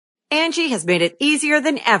Angie has made it easier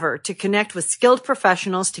than ever to connect with skilled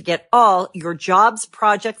professionals to get all your jobs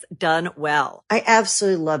projects done well. I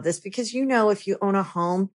absolutely love this because, if you own a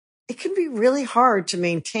home, it can be really hard to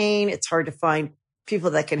maintain. It's hard to find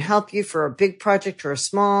people that can help you for a big project or a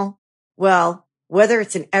small. Well, whether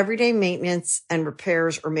it's in everyday maintenance and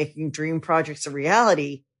repairs or making dream projects a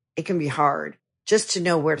reality, it can be hard just to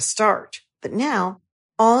know where to start. But now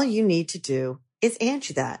all you need to do is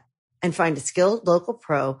Angie that and find a skilled local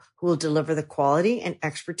pro who will deliver the quality and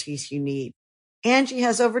expertise you need. Angie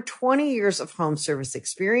has over 20 years of home service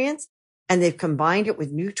experience, and they've combined it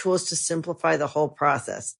with new tools to simplify the whole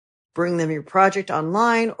process. Bring them your project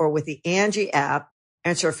online or with the Angie app,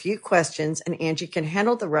 answer a few questions, and Angie can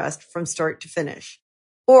handle the rest from start to finish.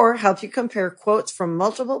 Or help you compare quotes from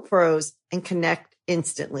multiple pros and connect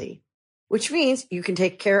instantly, which means you can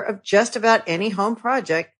take care of just about any home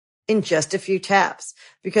project in just a few taps.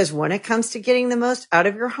 Because when it comes to getting the most out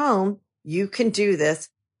of your home, you can do this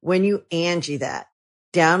when you Angie that.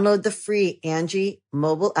 Download the free Angie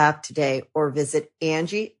mobile app today or visit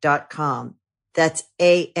Angie.com. That's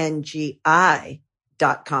ANGI.com.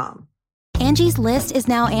 Angie's List is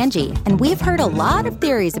now Angie, and we've heard a lot of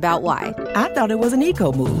theories about why. I thought it was an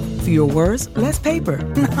eco move. Fewer words, less paper.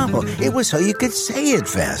 No, it was so you could say it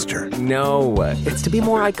faster. No, it's to be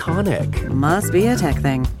more iconic. Must be a tech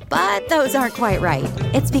thing. But those aren't quite right.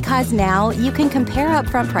 It's because now you can compare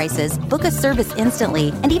upfront prices, book a service instantly,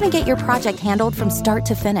 and even get your project handled from start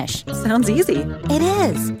to finish. Sounds easy. It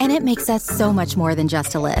is, and it makes us so much more than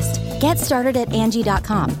just a list. Get started at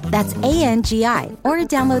Angie.com. That's ANGI, or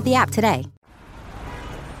download the app today.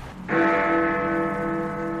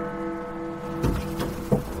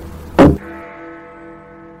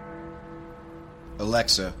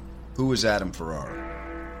 Alexa, who is Adam Ferrara?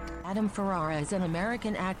 Adam Ferrara is an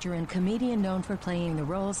American actor and comedian known for playing the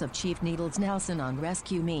roles of Chief Needles Nelson on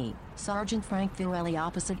Rescue Me, Sergeant Frank Fiorelli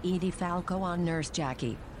opposite Edie Falco on Nurse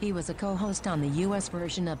Jackie. He was a co-host on the U.S.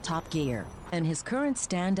 version of Top Gear, and his current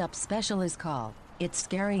stand-up special is called It's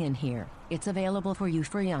Scary in Here. It's available for you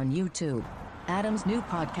free on YouTube. Adam's new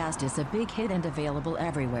podcast is a big hit and available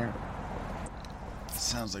everywhere.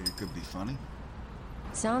 Sounds like it could be funny.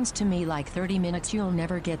 Sounds to me like 30 minutes you'll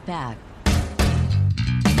never get back.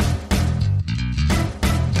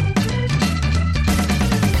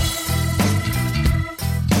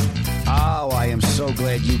 Oh, I am so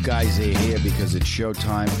glad you guys are here because it's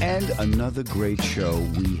showtime and another great show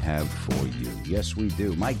we have for you. Yes, we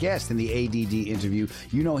do. My guest in the ADD interview,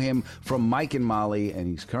 you know him from Mike and Molly, and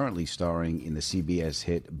he's currently starring in the CBS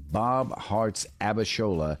hit Bob Hart's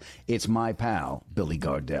Abishola. It's my pal, Billy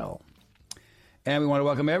Gardell. And we want to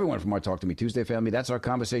welcome everyone from our Talk to Me Tuesday family. That's our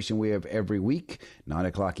conversation we have every week, 9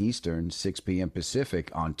 o'clock Eastern, 6 p.m. Pacific.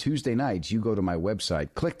 On Tuesday nights, you go to my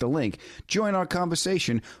website, click the link, join our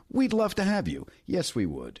conversation. We'd love to have you. Yes, we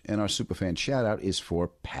would. And our superfan shout-out is for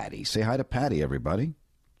Patty. Say hi to Patty, everybody.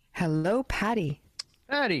 Hello, Patty.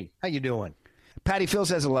 Patty, how you doing? Patty Phil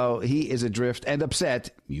says hello. He is adrift and upset.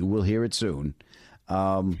 You will hear it soon.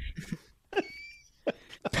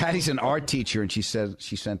 Patty's an art teacher, and she said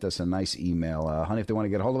she sent us a nice email. Honey, if they want to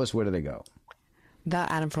get a hold of us, where do they go?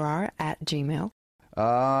 TheAdamFerrara@gmail.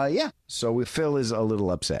 Yeah. So Phil is a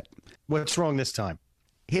little upset. What's wrong this time?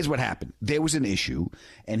 Here's what happened. There was an issue,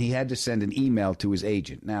 and he had to send an email to his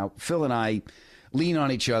agent. Now, Phil and I lean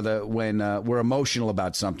on each other when we're emotional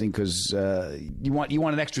about something because you want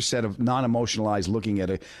an extra set of non-emotional eyes looking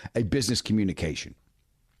at a business communication.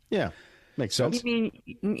 Yeah, makes sense. You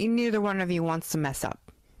mean neither one of you wants to mess up?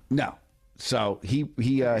 No. So he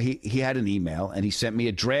had an email, and he sent me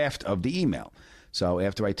a draft of the email. So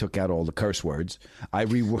after I took out all the curse words, I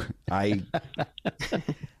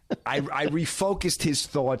refocused his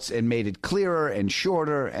thoughts and made it clearer and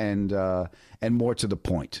shorter and more to the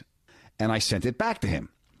point. And I sent it back to him.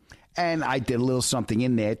 And I did a little something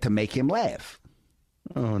in there to make him laugh.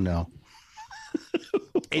 Oh, no.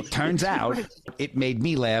 It turns out it made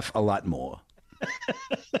me laugh a lot more.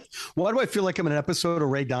 Why do I feel like I'm in an episode of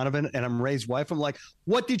Ray Donovan and I'm Ray's wife? I'm like,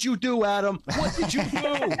 what did you do, Adam? What did you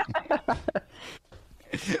do?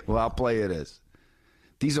 Well, I'll play you this.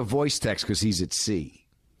 These are voice texts because he's at sea.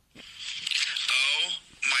 Oh,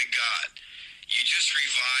 my God. You just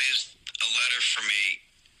revised a letter for me,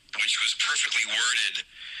 which was perfectly worded.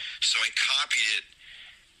 So I copied it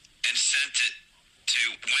and sent it to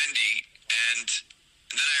Wendy, and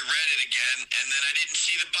then I read it again, and then I didn't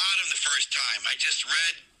see the bottom the first time. I just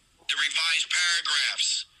read the revised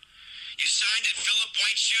paragraphs. You signed it Philip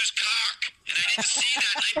White Shoes Cock, and I didn't see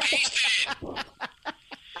that, and I pasted it.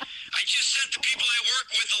 I just sent the people I work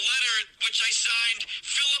with a letter which I signed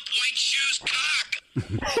Philip White Shoes Cock.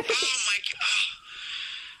 Oh, my God.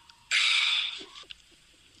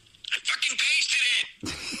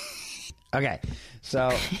 Okay,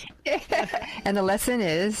 so And the lesson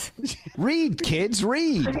is read, kids,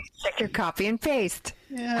 read. check your copy and paste.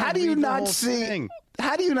 Yeah, How do you read the not whole see? thing.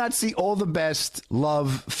 How do you not see all the best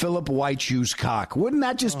love Philip White Shoes cock? Wouldn't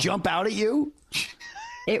that just jump out at you?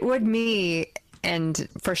 It would me, and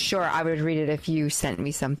for sure I would read it if you sent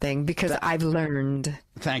me something because I've learned.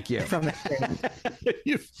 Thank you. From it.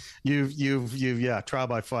 you've trial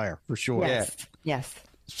by fire for sure. Yes. Yes.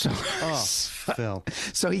 So, Phil.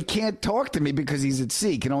 So he can't talk to me because he's at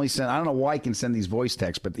sea. He can only send. I don't know why he can send these voice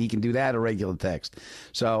texts, but he can do that or regular text.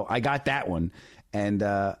 So I got that one, and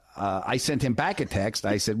I sent him back a text.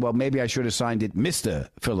 I said, "Well, maybe I should have signed it, Mr.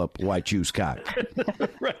 Philip White Shoes Cock."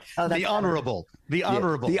 Right. The honorable. The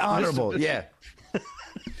honorable. The honorable. Yeah.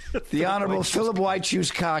 The honorable Philip White Shoes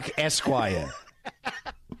Cock Esquire.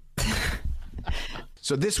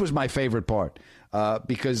 So this was my favorite part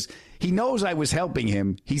because he knows I was helping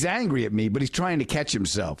him. He's angry at me, but he's trying to catch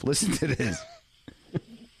himself. Listen to this. Why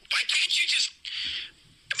can't you just...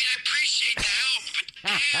 I mean, I appreciate the help, but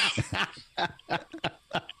damn.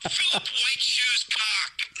 Philip White Shoes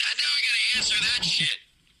cock. Now I gotta answer that shit.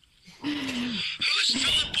 Who's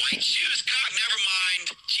Philip White Shoes cock? Never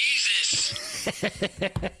mind. Jesus.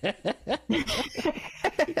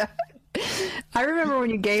 I remember when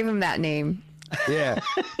you gave him that name. Yeah.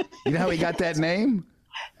 You know how he got that name?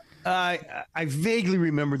 I vaguely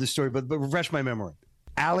remember the story, but refresh my memory.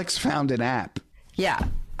 Alex found an app. Yeah.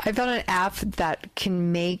 I found an app that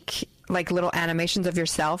can make like little animations of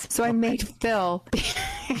yourself. So I made Phil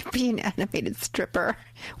be an animated stripper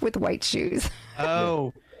with white shoes.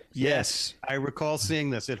 Oh, yes. I recall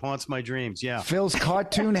seeing this. It haunts my dreams. Yeah. Phil's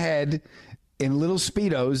cartoon head in little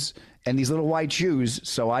Speedos and these little white shoes.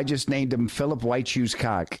 So I just named him Philip White Shoes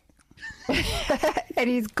Cock. And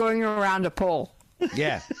he's going around a pole.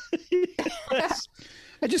 Yeah.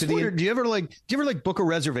 I just wondered, do you ever book a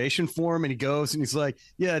reservation for him and he goes and he's like,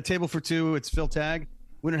 yeah, table for two, it's Phil Tag.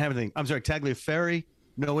 We don't have anything. I'm sorry, Tagliaferri?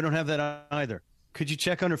 No, we don't have that either. Could you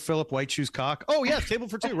check under Philip White Shoes Cock? Oh, yeah, table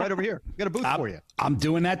for two right over here. We got a booth for you. I'm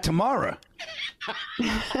doing that tomorrow.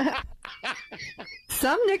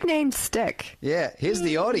 Some nicknames stick. Yeah, here's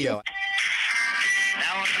the audio.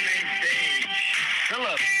 Now on the main stage,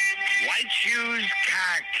 Philip White Shoes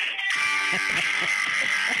cock.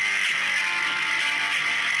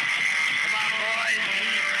 Come on, boys,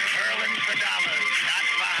 keep hurling for dollars, not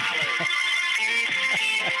for hollers.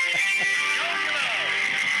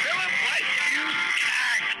 Philip White Shoes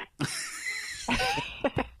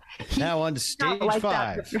cock. Now on to stage Like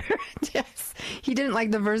 5. Yes. He didn't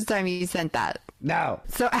like the first time you sent that. No.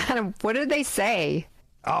 So, Adam, what did they say?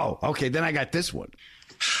 Oh, okay. Then I got this one.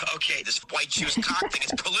 Okay, this white shoes cock thing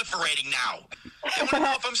is proliferating now. They want to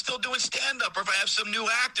know if I'm still doing stand-up or if I have some new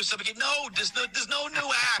act or something. No, there's no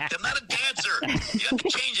new act. I'm not a dancer. You don't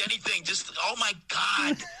have to change anything. Just, oh my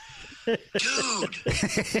God. Dude.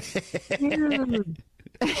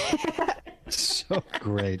 So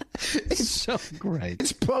great. It's so great.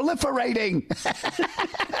 It's proliferating.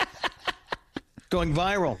 Going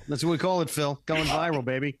viral. That's what we call it, Phil. Going viral,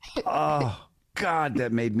 baby. Oh, God,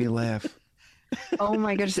 that made me laugh. Oh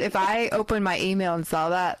my goodness. If I opened my email and saw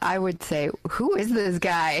that, I would say, who is this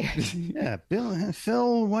guy? Yeah,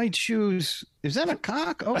 Phil White Shoes. Is that a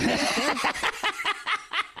cock? Oh,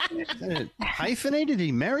 hyphenated? Did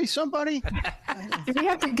he marry somebody? Do we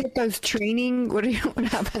have to get those training? What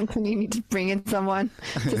happens when you need to bring in someone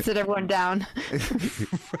to sit everyone down?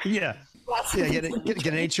 Yeah. Yeah, get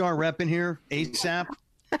an HR rep in here ASAP.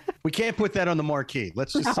 We can't put that on the marquee.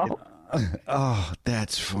 Let's just. No. Oh,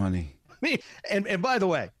 that's funny. And by the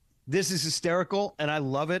way, this is hysterical, and I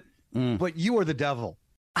love it. But you are the devil.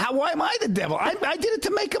 Why am I the devil? I did it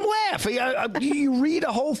to make him laugh. You read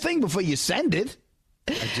a whole thing before you send it.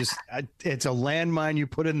 It's a landmine you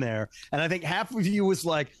put in there, and I think half of you was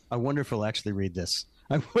like, "I wonder if he'll actually read this.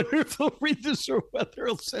 I wonder if he'll read this or whether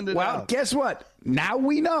he'll send it out." Well, guess what? Now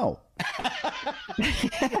we know.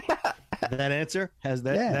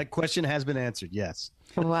 That question has been answered. Yes.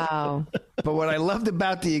 Wow. But what I loved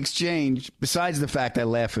about the exchange, besides the fact I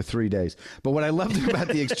laughed for 3 days, but what I loved about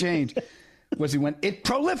the exchange was he went, "It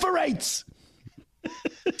proliferates."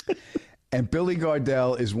 And Billy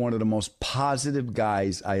Gardell is one of the most positive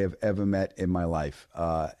guys I have ever met in my life.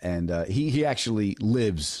 And he actually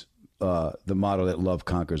lives the motto that love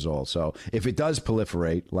conquers all. So if it does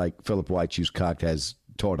proliferate, like Philip White Shoes Cock has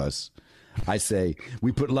taught us, I say,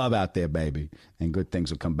 we put love out there, baby, and good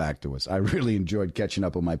things will come back to us. I really enjoyed catching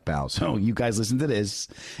up with my pal. So you guys listen to this,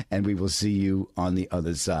 and we will see you on the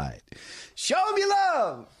other side. Show him your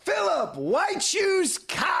love, Philip White Shoes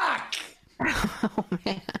Cock. Oh,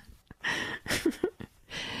 man.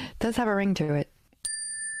 Does have a ring to it.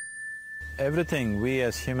 Everything we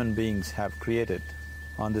as human beings have created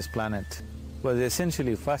on this planet was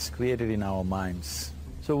essentially first created in our minds.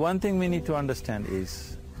 So one thing we need to understand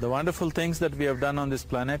is the wonderful things that we have done on this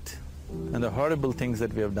planet and the horrible things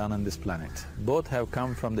that we have done on this planet, both have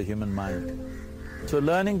come from the human mind. So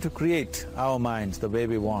learning to create our minds the way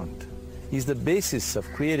we want is the basis of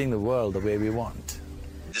creating the world the way we want.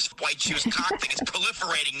 This white juice cock thing is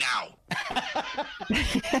proliferating now.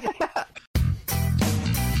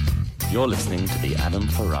 You're listening to the Adam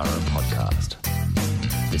Ferrara podcast.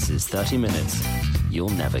 This is 30 minutes you'll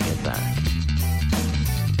never get back.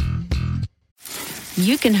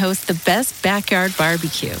 You can host the best backyard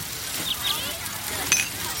barbecue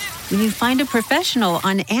when you find a professional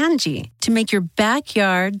on Angie to make your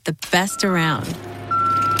backyard the best around.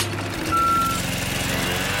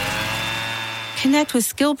 Connect with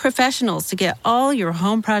skilled professionals to get all your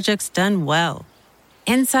home projects done well.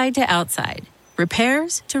 Inside to outside,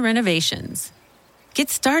 repairs to renovations. Get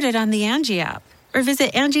started on the Angie app or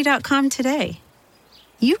visit Angie.com today.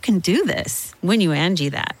 You can do this when you Angie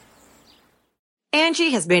that. Angie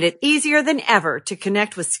has made it easier than ever to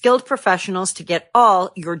connect with skilled professionals to get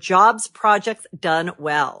all your jobs projects done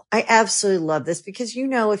well. I absolutely love this because, you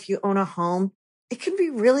know, if you own a home, it can be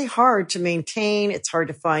really hard to maintain. It's hard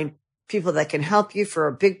to find people that can help you for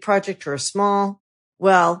a big project or a small.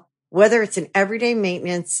 Well, whether it's in everyday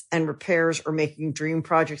maintenance and repairs or making dream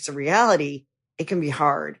projects a reality, it can be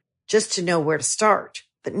hard just to know where to start.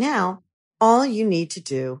 But now all you need to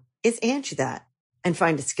do is Angie that and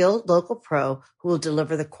find a skilled local pro who will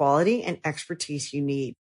deliver the quality and expertise you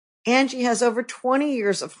need. Angie has over 20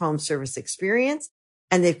 years of home service experience,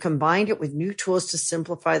 and they've combined it with new tools to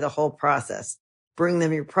simplify the whole process. Bring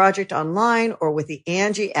them your project online or with the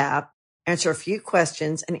Angie app, answer a few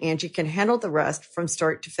questions, and Angie can handle the rest from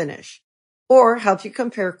start to finish. Or help you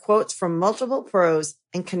compare quotes from multiple pros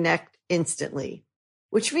and connect instantly,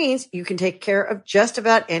 which means you can take care of just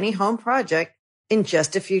about any home project in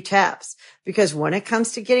just a few taps. Because when it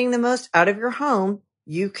comes to getting the most out of your home,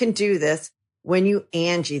 you can do this when you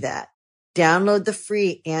Angie that. Download the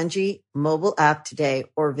free Angie mobile app today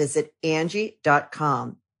or visit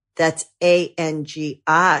Angie.com. That's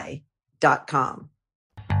ANGI.com.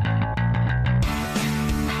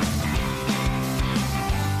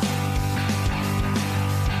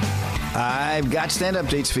 I've got stand-up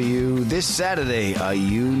dates for you this Saturday. Are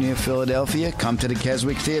you near Philadelphia? Come to the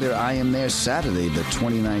Keswick Theater. I am there Saturday, the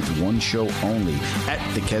 29th, one show only at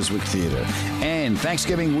the Keswick Theater. And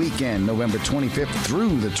Thanksgiving weekend, November 25th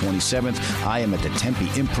through the 27th, I am at the Tempe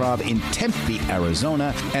Improv in Tempe,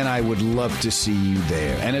 Arizona, and I would love to see you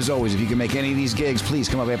there. And as always, if you can make any of these gigs, please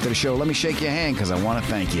come up after the show. Let me shake your hand because I want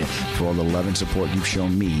to thank you for all the love and support you've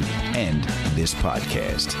shown me and this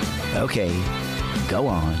podcast. Okay, go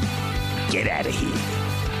on. Get out of here.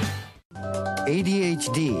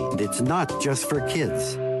 ADHD, it's not just for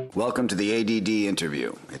kids. Welcome to the ADD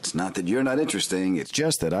interview. It's not that you're not interesting, it's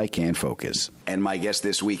just that I can't focus. And my guest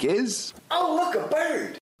this week is... Oh, look, a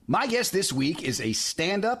bird! My guest this week is a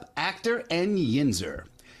stand-up actor and yinzer.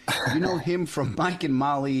 You know him from Mike and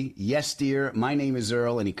Molly, Yes Dear, My Name is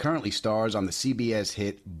Earl, and he currently stars on the CBS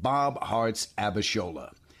hit Bob Hart's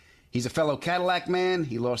Abishola. He's a fellow Cadillac man.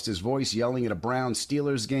 He lost his voice yelling at a Brown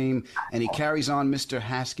Steelers game, and he carries on Mr.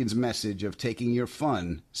 Haskins' message of taking your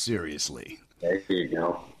fun seriously. There you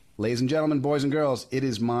go. Ladies and gentlemen, boys and girls, it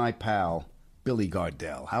is my pal, Billy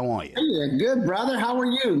Gardell. How are you? Hey, good, brother. How are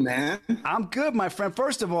you, man? I'm good, my friend.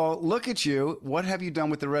 First of all, look at you. What have you done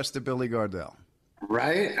with the rest of Billy Gardell?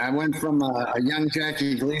 Right? I went from a young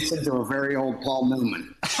Jackie Gleason to a very old Paul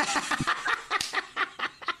Newman.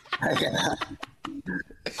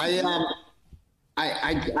 I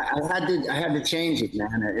had to change it,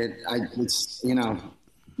 man. It's you know,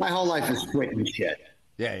 my whole life is quitting shit.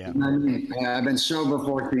 Yeah, yeah. You know what I mean? I've been sober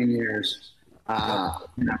 14 years, you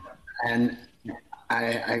know, and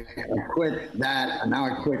I quit that, and now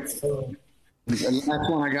I quit food. And the last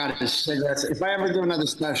one I got is cigarettes. If I ever do another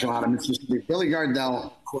special on him, it's just be Billy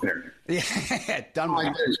Gardell quitter. Yeah, done. All I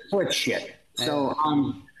do is quit shit. So,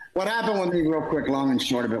 what happened with me, real quick, long and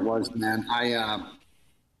short of it was, man, I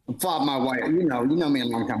fought my way. You know me a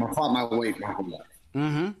long time. I fought my weight my whole life.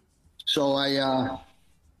 Mm-hmm. So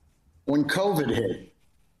when COVID hit,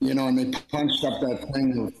 you know, and they punched up that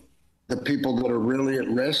thing with the people that are really at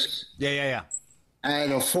risk. Yeah. I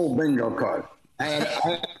had a full bingo card. I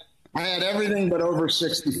had everything but over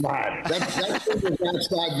 65. That thing was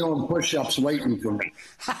outside doing push-ups waiting for me.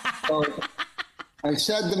 So I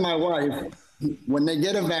said to my wife, when they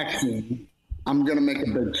get a vaccine, I'm going to make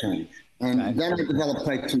a big change. And then I developed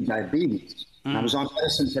type 2 diabetes. I was on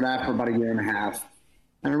medicine for that for about a year and a half.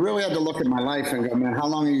 And I really had to look at my life and go, man, how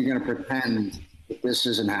long are you going to pretend that this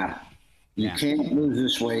isn't happening? You can't lose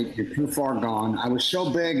this weight. You're too far gone. I was so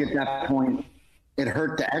big at that point, it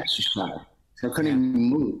hurt to exercise. So I couldn't even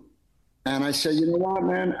move. And I said, you know what,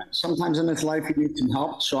 man, sometimes in this life you need some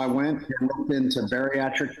help. So I went and looked into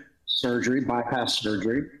bariatric surgery, bypass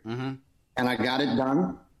surgery, and I got it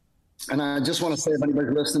done. And I just want to say, if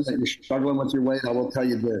anybody's listening that you're struggling with your weight, I will tell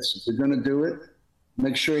you this. If you're going to do it,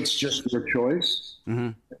 make sure it's just your choice,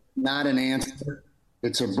 not an answer.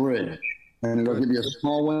 It's a bridge. And it'll give you a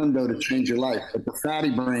small window to change your life. But the fatty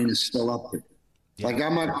brain is still up there. Yeah. Like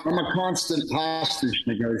I'm a constant hostage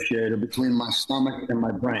negotiator between my stomach and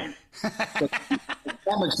my brain. So the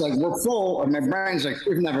stomach's like, we're full, and my brain's like,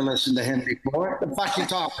 we've never listened to him before. What the fuck you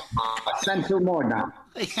talking about? Send 2 more now.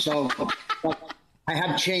 So I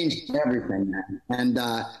have changed everything, man. And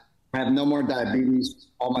I have no more diabetes.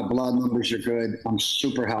 All my blood numbers are good. I'm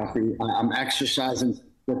super healthy. I'm exercising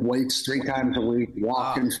with weights 3 times a week,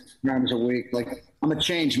 walking 3 times a week. Like, I'm a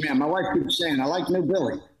changed man. My wife keeps saying, I like New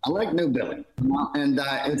Billy. I like New Billy. And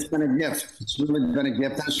it's been a gift. It's really been a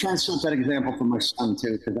gift. I was trying to set that example for my son,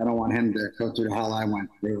 too, because I don't want him to go through the hell I went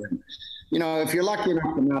through. And, you know, if you're lucky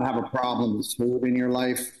enough to not have a problem with food in your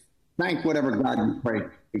life, thank whatever God you pray,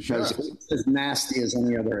 because it's as nasty as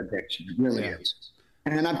any other addiction. It really is.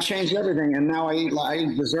 And I've changed everything. And now I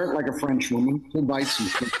eat dessert like a French woman, 2 bites and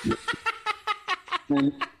shit.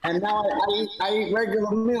 And now I eat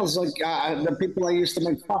regular meals like the people I used to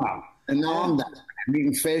make fun of. And now I'm done. I'm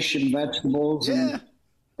eating fish and vegetables. And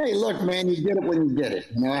hey, look, man, you get it when you get it.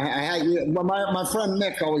 You know, my friend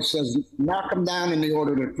Nick always says, knock them down in the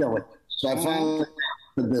order to kill it. So I finally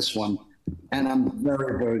did this one. And I'm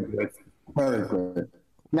very, very good. Very good.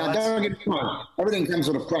 Now, don't get me wrong. Everything comes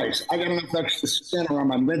with a price. I got enough extra skin around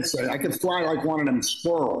my midside. I could fly like one of them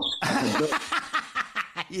squirrels.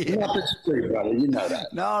 Nothing's free, brother. You know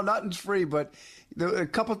that. No, nothing's free. But a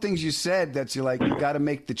couple of things you said that you're like, you got to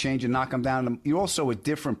make the change and knock them down. You're also a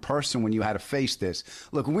different person when you had to face this.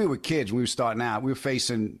 Look, when we were kids, when we were starting out, we were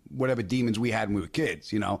facing whatever demons we had when we were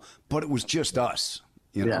kids, you know. But it was just us,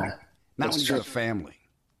 you know. Not when you got a family.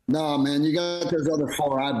 No, man, you got those other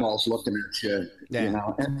 4 eyeballs looking at you, you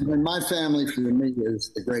know. And my family, for me,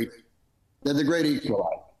 is they're the great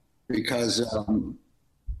equalizer, because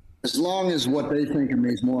as long as what they think of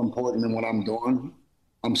me is more important than what I'm doing,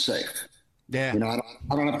 I'm safe. Yeah. You know,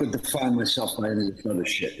 I don't have to define myself by any of this other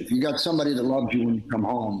shit. If you got somebody that loves you when you come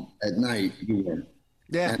home at night, you win.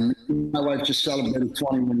 Yeah. And my wife just celebrated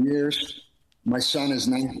 21 years. My son is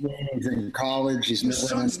 19. He's in college. Your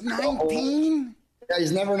son's 19? Yeah,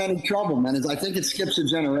 he's never in any trouble, man. I think it skips a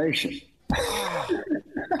generation.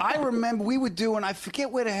 I remember we were doing, I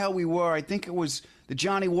forget where the hell we were. I think it was the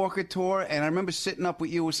Johnny Walker tour, and I remember sitting up with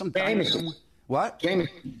you with some Jameson. What?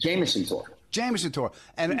 Jameson tour. Jameson tour.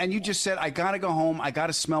 And you just said, I got to go home. I got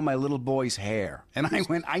to smell my little boy's hair. And I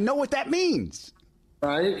went, I know what that means.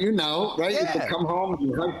 Right? You know, right? Yeah. You could come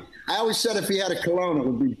home. I always said if he had a cologne, it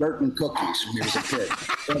would be Burton Cookies when he was a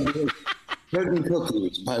kid. Burton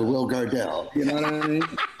Cookies by Will Gardell. You know what I mean?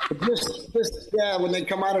 But when they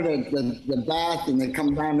come out of the bath and they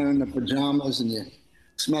come down there in the pajamas and you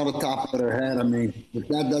smell the top of their head, I mean, if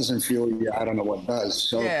that doesn't fuel you, I don't know what does.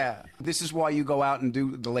 So yeah, this is why you go out and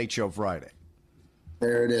do the Late Show Friday.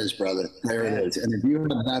 There it is, brother. There it is. And if you have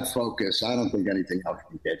that focus, I don't think anything else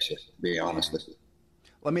can get you, to be honest with you.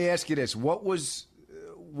 Let me ask you this. What was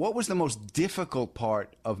the most difficult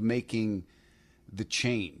part of making the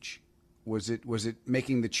change? Was it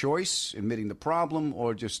making the choice, admitting the problem,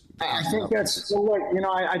 or just? I think that's look. You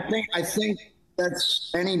know, I think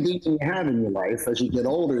that's any demon you have in your life. As you get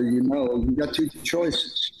older, you know you got 2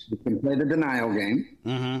 choices. You can play the denial game,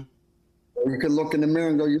 or you can look in the mirror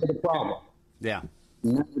and go, "You're the problem." Yeah.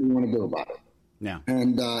 And that's what you want to do about it. Yeah.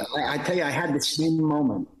 And I tell you, I had the same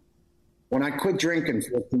moment when I quit drinking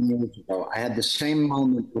 14 years ago. I had the same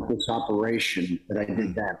moment with this operation that I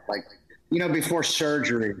did that. Like, you know, before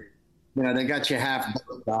surgery. You know, they got you half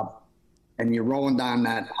booked up, and you're rolling down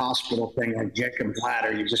that hospital thing like Jacob's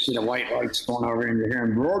Ladder. You just see the white lights going over, and you're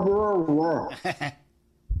hearing roar, roar, roar.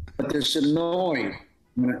 But there's a noise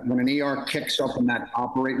when an ER kicks open that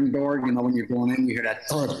operating door. You know, when you're going in, you hear that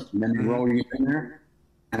thud, and then they roll you in there.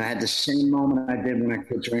 And I had the same moment I did when I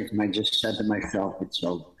quit drinking. I just said to myself, "It's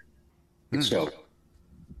over. It's over."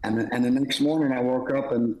 And the next morning, I woke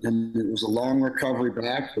up, and it was a long recovery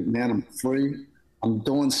back. But man, I'm free. I'm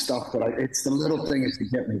doing stuff, but it's the little things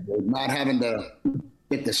that get me, dude. Not having to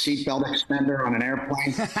get the seatbelt extender on an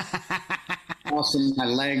airplane, crossing my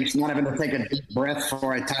legs, not having to take a deep breath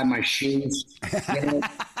before I tie my shoes. You know,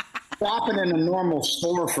 shopping in a normal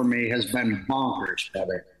store for me has been bonkers,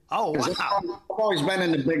 brother. Oh, wow. I've always been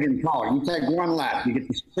in the big and tall. You take one lap, you get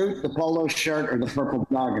the suit, the polo shirt, or the purple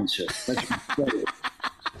jogging suit. That's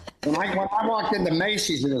when I walked into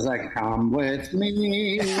Macy's, it was like, come with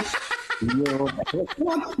me.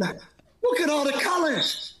 Look at all the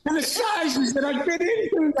colors and the sizes that I fit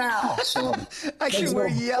into now. So I can wear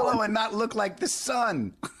yellow and not look like the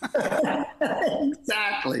sun.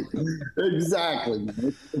 Exactly.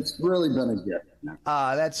 It's really been a gift.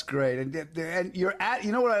 That's great. And your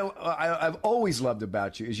you know what I've always loved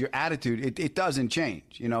about you is your attitude. It doesn't change.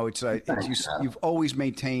 You know, you've always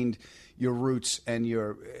maintained your roots and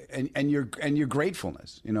your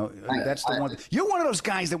gratefulness. You know, that's the one. You're one of those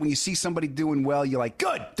guys that when you see somebody doing well, you're like,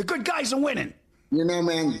 good. The good guys are winning. You know,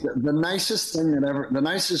 man, the nicest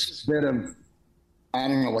bit of, I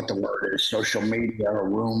don't know what the word is, social media or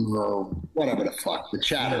rumor or whatever the fuck, the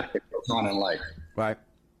chatter that goes on in life. Right.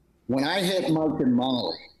 When I hit Mike and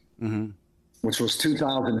Molly, which was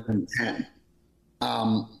 2010,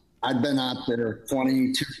 I'd been out there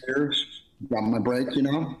 22 years, got my break, you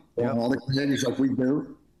know, all the gigs like we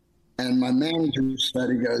do. And my manager said,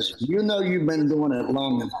 he goes, you know, you've been doing it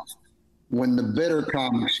long enough. When the bitter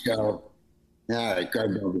comics go, all right,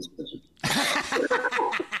 Gardell this business.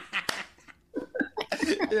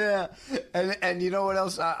 Yeah. And you know what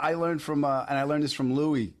else I learned from, and I learned this from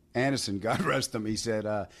Louis Anderson, God rest him. He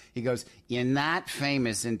said, he goes, you're not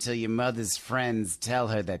famous until your mother's friends tell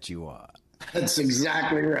her that you are. That's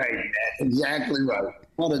exactly right, man. Exactly right.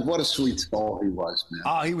 What a sweet soul he was, man.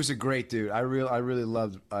 Oh, he was a great dude. I really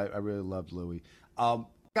loved Louis. Got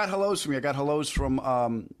hellos from you. I got hellos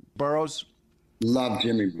from Burroughs. Love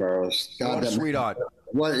Jimmy Burroughs. God, what a sweetheart.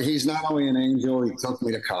 He's not only an angel, he took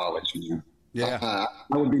me to college, man. Yeah.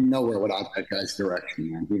 I would be nowhere without that guy's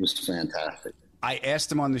direction, man. He was fantastic. I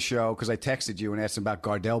asked him on the show because I texted you and asked him about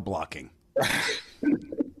Gardell blocking.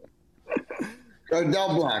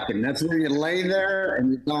 Gardell blocking. That's where you lay there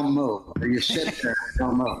and you don't move, or you sit there and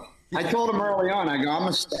don't move. I told him early on, I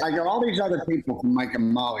go, all these other people from Mike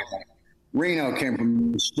and Molly, like Reno came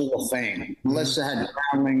from the School of Fame. Melissa had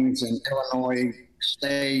groundlings in Illinois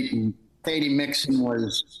State, and Katie Mixon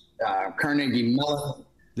was Carnegie Mellon.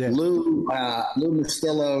 Yeah. Lou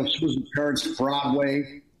Mastillo, Susan Kurtz,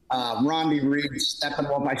 Broadway. Rondi Reed,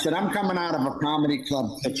 Steppenwolf. I said, I'm coming out of a comedy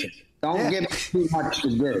club kitchen. Don't give me too much to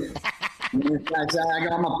do.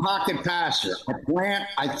 I'm a pocket passer. I plant,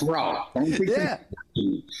 I throw.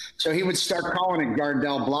 So he would start calling it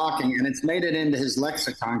Gardell blocking, and it's made it into his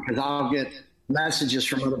lexicon because I'll get messages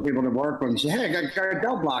from other people that work with him and say, hey, I got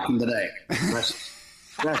Gardell blocking today.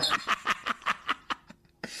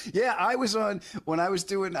 Yeah, I was on, when I was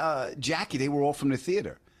doing Jackie, they were all from the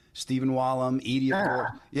theater. Stephen Wallum, Edie.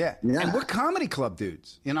 Yeah. And we're comedy club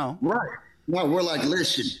dudes, you know. Right. No, we're like,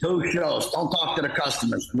 listen, 2 shows. Don't talk to the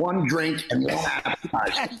customers. 1 drink and 1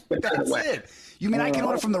 appetizer. That's it. You mean I can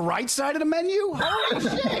order from the right side of the menu?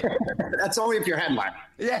 That's only if you're headline.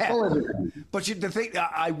 Yeah. But the thing,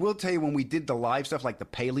 I will tell you, when we did the live stuff, like the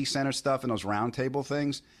Paley Center stuff and those round table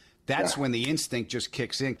things, that's when the instinct just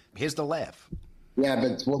kicks in. Here's the laugh. Yeah,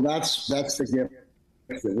 but that's the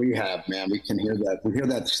gift that we have, man. We can hear that. We hear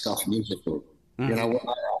that stuff musically. Mm-hmm. You know,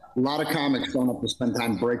 a lot of comics don't have to spend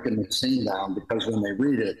time breaking the scene down because when they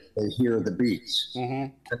read it, they hear the beats.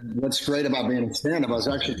 Mm-hmm. And what's great about being a stand-up, I was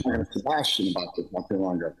actually talking to Sebastian about this not too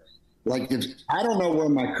long ago. Like, I don't know where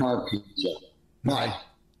my car keys are, but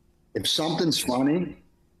if something's funny,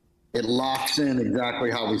 it locks in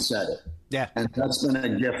exactly how we said it. Yeah. And that's been a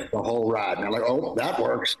gift the whole ride. And I'm like, oh, that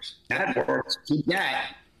works. That works. Keep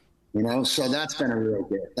that. You know, so that's been a real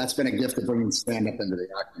gift. That's been a gift of bringing stand-up into the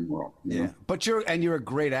acting world. Yeah, know? But you're a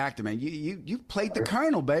great actor, man. You played the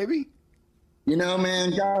Colonel, baby. You know,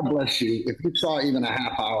 man, God bless you. If you saw even a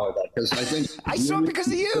half hour of that, because I think I saw it because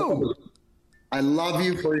of you. I love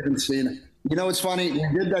you for even seeing it. You know, it's funny. We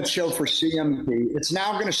did that show for CMT. It's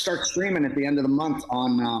now going to start streaming at the end of the month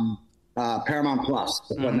on Paramount Plus.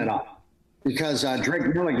 They're putting it up because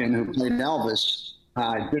Drake Milligan, who played Elvis,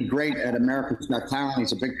 did great at America's Got Talent.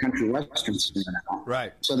 He's a big country western singer now.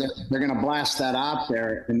 Right. So they're going to blast that out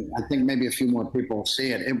there, and I think maybe a few more people will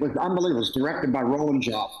see it. It was unbelievable. It was directed by Roland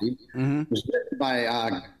Joffe. Mm-hmm. It was directed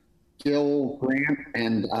by Gil Grant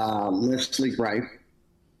and Leslie Greif.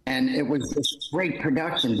 And it was this great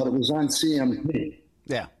production, but it was on CMT.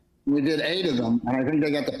 Yeah. We did 8 of them, and I think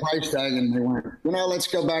they got the price tag, and they went, you know, let's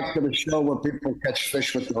go back to the show where people catch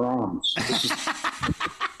fish with their arms.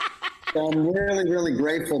 So I'm really, really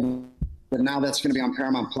grateful that now that's going to be on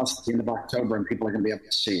Paramount Plus at the end of October, and people are going to be able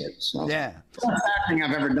to see it. So yeah, it's the best acting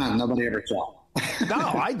I've ever done. Nobody ever saw. No,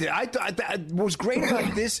 I did. I thought what was great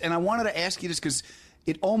about this, and I wanted to ask you this because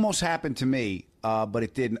it almost happened to me. but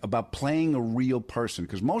it didn't, about playing a real person.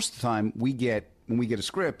 Because most of the time when we get a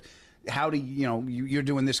script, how do you're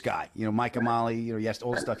doing this guy, Mike and Molly, yes,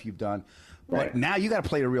 all the stuff you've done. But now you got to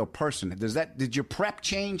play a real person. Did your prep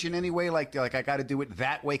change in any way? Like I got to do it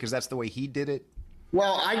that way because that's the way he did it?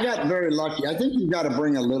 Well, I got very lucky. I think you've got to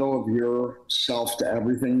bring a little of yourself to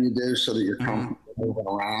everything you do so that you're comfortable moving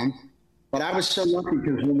around. But I was so lucky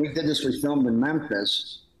because when we did this, we filmed in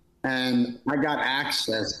Memphis, and I got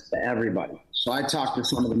access to everybody. So I talked to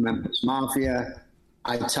some of the Memphis Mafia.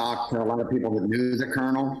 I talked to a lot of people that knew the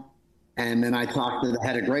Colonel. And then I talked to the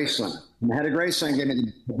head of Graceland. And the head of Graceland gave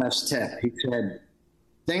me the best tip. He said,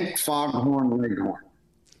 think Foghorn Leghorn.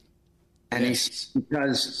 And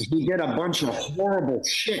because he did a bunch of horrible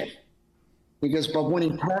shit. Because, but when he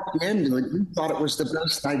talked into it, you thought it was the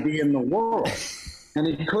best idea in the world. And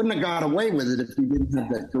he couldn't have got away with it if he didn't have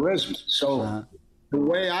that charisma. So the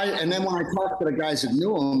way and then when I talked to the guys that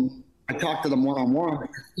knew him, I talked to them one-on-one.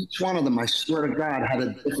 Each one of them, I swear to God, had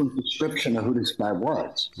a different description of who this guy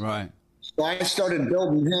was. Right. So I started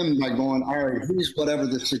building him by going, all right, he's whatever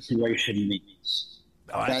the situation needs.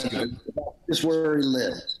 Oh, that's good. This is where he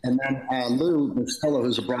lives. And then Lou, this fellow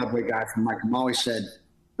who's a Broadway guy from Mike and Molly, said,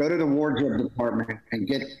 go to the wardrobe department and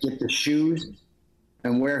get the shoes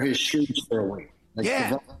and wear his shoes for a week.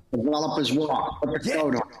 Develop his walk, put the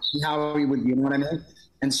coat on, see how he would, you know what I mean?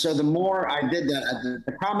 And so the more I did that,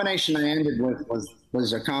 the combination I ended with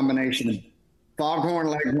was a combination of Foghorn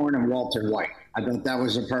Leghorn and Walter White. I thought that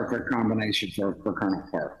was a perfect combination for Colonel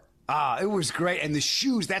Park. It was great. And the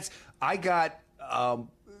shoes, I got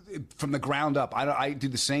from the ground up. I do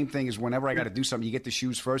the same thing as whenever I got to do something, you get the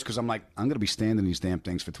shoes first because I'm like, I'm going to be standing these damn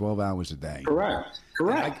things for 12 hours a day.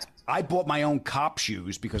 Correct. I bought my own cop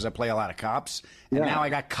shoes because I play a lot of cops. And now I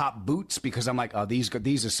got cop boots because I'm like, oh, these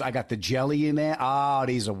are, I got the jelly in there. Oh,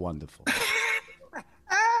 these are wonderful.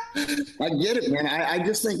 I get it, man. I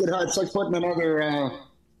just think it's like putting another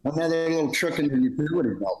little trick in your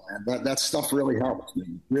utility belt, man. That stuff really helps me.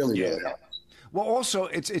 Really helps. Well, also,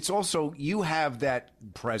 it's also you have that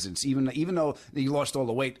presence, even though you lost all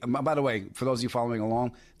the weight. By the way, for those of you following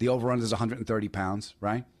along, the over-under is 130 pounds,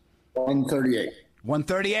 right? 138.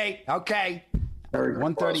 138. Okay.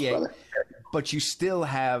 138. But you still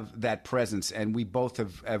have that presence, and we both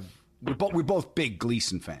we're both big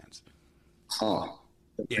Gleason fans. Oh,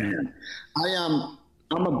 man.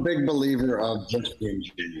 I'm a big believer of just being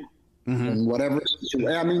genuine. And whatever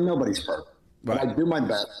situation, I mean, nobody's perfect. But I do my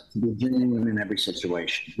best to be genuine in every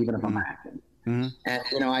situation, even if I'm acting. And,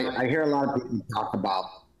 I hear a lot of people talk about,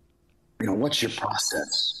 what's your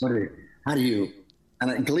process? How do you?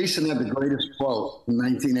 And Gleason had the greatest quote in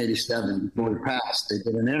 1987 before he passed. They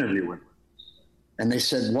did an interview with him. And they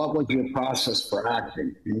said, what was your process for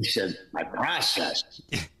acting? And he said, my process.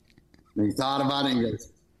 And he thought about it and he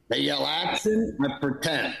goes, they yell action, I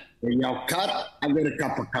pretend. They yell cut, I get a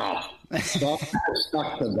cup of coffee. So I'm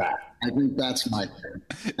stuck to that. I think that's my thing.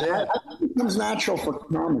 I think it comes natural for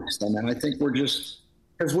comics, then. And I think we're just,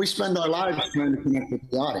 because we spend our lives trying to connect with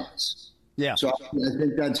the audience. Yeah. So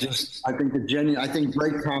I think I think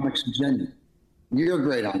great comics are genuine. You're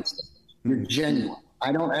great on stage. You're genuine.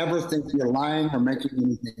 I don't ever think you're lying or making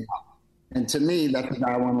anything up. And to me, that's what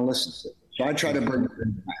I want to listen to. So I try to bring it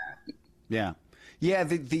into my acting. Yeah. Yeah,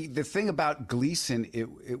 the thing about Gleason,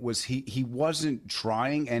 it was he wasn't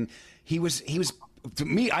trying, and he was to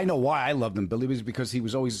me. I know why I loved him, Billy, was because he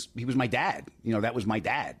was my dad. That was my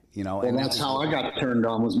dad. Well, and that's how I got turned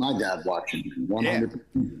on. Was my dad watching 100%.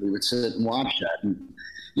 We would sit and watch that, and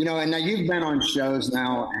and now you've been on shows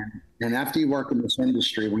now, and after you work in this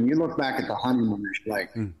industry, when you look back at the Honeymooners,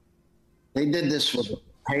 like they did this with a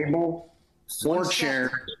table, 4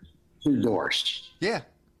 chairs, 2 doors. Yeah.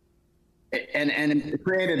 And it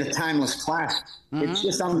created a timeless classic. It's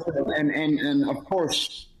just unbelievable. And of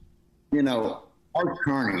course, Art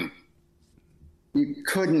Carney, you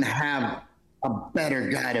couldn't have a better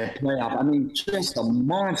guy to play off. I mean, just a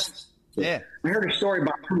monster. Yeah. I heard a story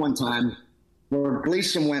about him one time where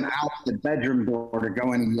Gleason went out the bedroom door to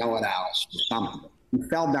go in and yell at Alice or something. He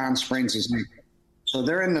fell down, sprains his ankle. So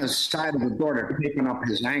they're in the side of the door, they're picking up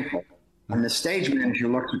his ankle. And the stage manager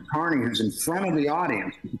looks at Carney, who's in front of the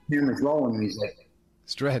audience. The camera's rolling, and he's like,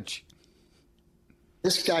 stretch.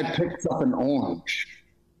 This guy picks up an orange,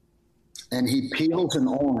 and he peels an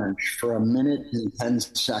orange for 1 minute and 10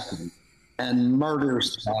 seconds and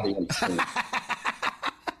murders the audience.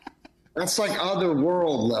 That's like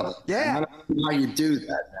otherworld level. Yeah. I don't know how you do that,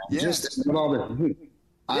 man. Yeah. Just with all the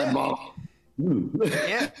eyeball.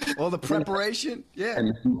 Yeah, all the preparation. Yeah.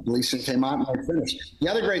 And Gleason came out and I finished. The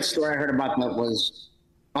other great story I heard about that was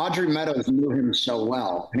Audrey Meadows knew him so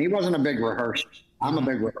well, and he wasn't a big rehearser. I'm a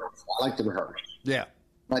big rehearser. I like to rehearse. Yeah.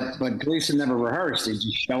 But Gleason never rehearsed. He'd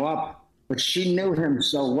just show up. But she knew him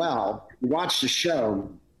so well. You watch the show,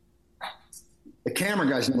 the camera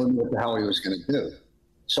guys never knew what the hell he was going to do.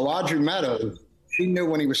 So Audrey Meadows, she knew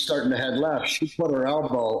when he was starting to head left, she put her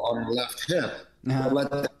elbow on her left hip. To let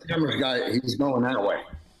the camera guy, he's going that way.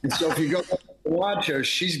 And so if you go watch her,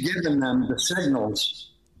 she's giving them the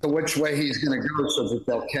signals to which way he's going to go so that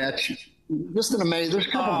they'll catch you. Just an amazing, there's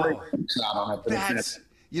a couple great things out on it.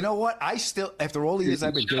 You know what? I still, after all the years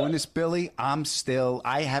I've been doing this, Billy,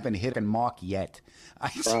 I haven't hit a mark yet.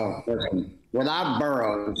 Bro, listen, without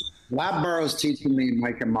Burroughs teaching me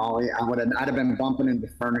Mike and Molly, I'd have been bumping into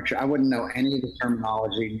furniture. I wouldn't know any of the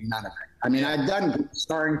terminology, none of it. I mean, I'd done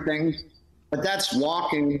starring things, but that's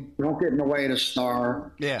walking, don't get in the way of the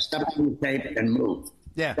star, step on the tape and move.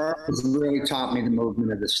 Yeah. Burroughs really taught me the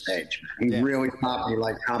movement of the stage. He really taught me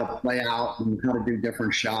like how to play out and how to do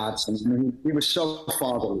different shots. And he was so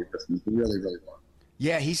fatherly with me. He really, really was.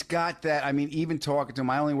 Yeah, he's got that. I mean, even talking to him,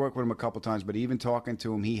 I only worked with him a couple times, but even talking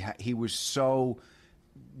to him, he was so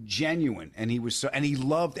genuine, and he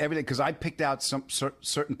loved everything. Because I picked out some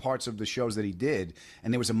certain parts of the shows that he did,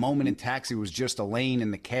 and there was a moment in Taxi. It was just Elaine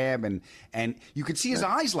in the cab, and you could see his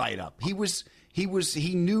eyes light up. He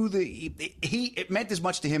knew it meant as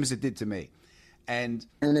much to him as it did to me, and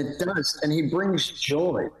it does, and he brings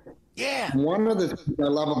joy. Yeah. One of the things I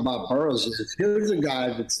love about Burroughs is here's a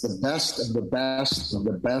guy that's the best of the best of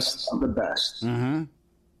the best of the best, and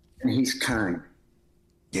he's kind.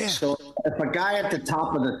 Yeah. So if a guy at the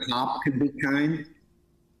top of the top could be kind,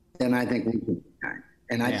 then I think we could be kind,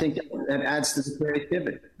 and I think that adds to the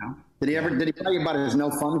creativity. You know? Did he tell you about his no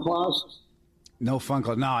fun clause? No fun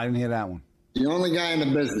clause. No, I didn't hear that one. The only guy in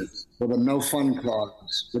the business with a no fun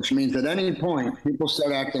clause, which means at any point people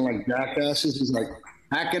start acting like jackasses. He's like,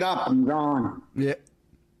 pack it up, I'm gone. Yeah.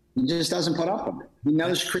 He just doesn't put up with it. He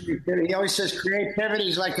knows creativity. He always says creativity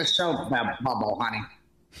is like a soap bubble, honey.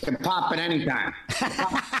 You can pop at any time.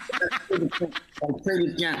 Treat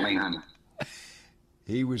it gently, honey.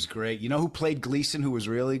 He was great. You know who played Gleason, who was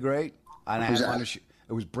really great? It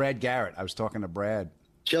was Brad Garrett. I was talking to Brad.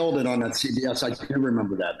 Killed it on that CBS. I do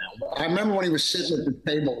remember that now. I remember when he was sitting at the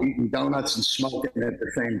table eating donuts and smoking at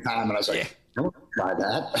the same time, and I was like, I want to try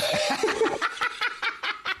that.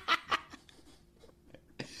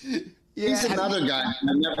 He's another guy I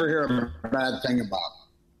never hear a bad thing about.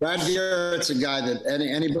 Brad Garrett's a guy that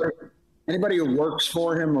anybody who works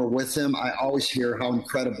for him or with him, I always hear how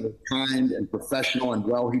incredibly kind and professional and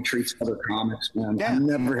well he treats other comics, man. Yeah. I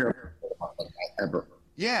never hear about that ever.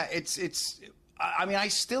 Yeah, I mean, I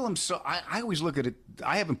still am I always look at it.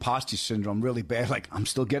 I have imposter syndrome really bad. Like, I'm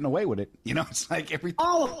still getting away with it. You know, it's like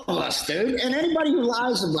all of us, dude. And anybody who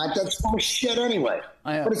lies about that's full of shit anyway.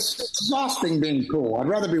 But it's exhausting being cool. I'd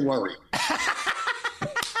rather be worried.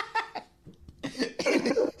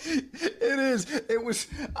 It is. It was.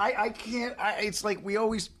 I can't. It's like we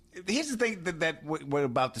always. Here's the thing what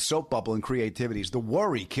about the soap bubble and creativity is the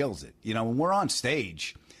worry kills it. You know, when we're on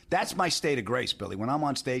stage. That's my state of grace, Billy. When I'm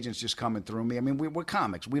on stage and it's just coming through me. I mean, we're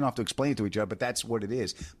comics. We don't have to explain it to each other, but that's what it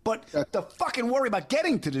is. But the fucking worry about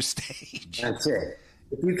getting to the stage. That's it.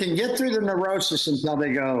 If you can get through the neurosis until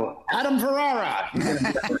they go, Adam Ferrara.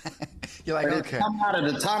 You're like, okay. Come out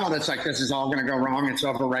of the tunnel. It's like, this is all going to go wrong. It's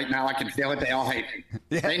over right now. I can feel it. They all hate me.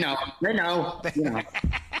 Yeah. They know. You know.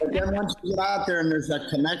 But then once you get out there and there's that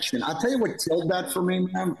connection, I'll tell you what killed that for me,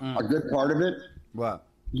 man. A good part of it. What?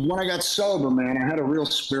 When I got sober, man, I had a real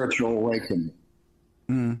spiritual awakening.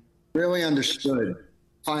 Really understood,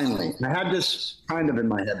 finally. I had this kind of in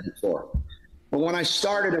my head before. But when I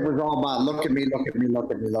started, it was all about look at me, look at me,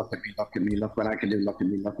 look at me, look at me, look at me, look what I can do, look at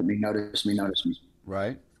me, notice me, notice me.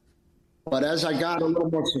 Right. But as I got a little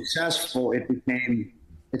more successful,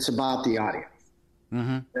 it's about the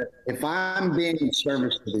audience. If I'm being in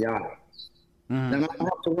service to the audience, then I don't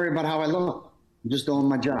have to worry about how I look. I'm just doing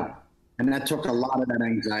my job. And that took a lot of that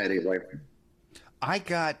anxiety away from me. I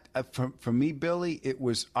got, for me, Billy,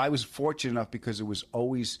 I was fortunate enough because it was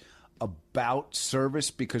always about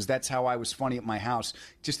service, because that's how I was funny at my house,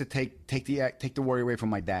 just to take the worry away from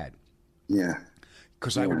my dad. Yeah.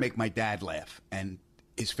 Because I would make my dad laugh and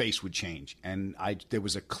his face would change. And there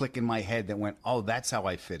was a click in my head that went, oh, that's how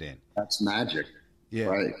I fit in. That's magic. Yeah,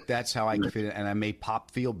 right. That's how I can fit in. And I made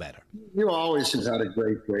Pop feel better. You always have had a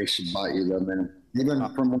great grace about you, though, man. Even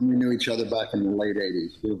from when we knew each other back in the late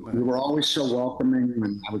 80s. You were always so welcoming.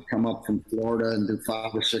 And I would come up from Florida and do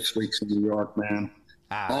 5 or 6 weeks in New York, man.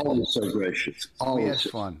 Always so gracious. Always. We had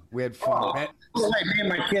fun. We had fun. Me and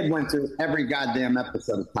my kid went through every goddamn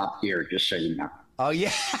episode of Top Gear, just so you know. Oh,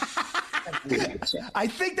 yeah. I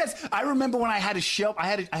think that's. I remember when I had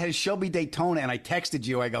a Shelby Daytona, and I texted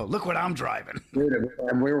you. I go, "Look what I'm driving." Dude,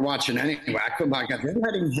 and we were watching anyway. I come back. They're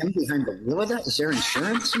letting him behind the wheel of that. Is there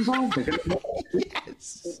insurance involved?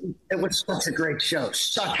 Yes. It was such a great show.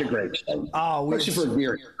 Such a great show. Oh, especially for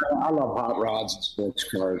gear. I love hot rods and sports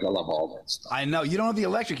cars. I love all that stuff. I know you don't have the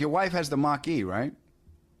electric. Your wife has the Mach-E, right?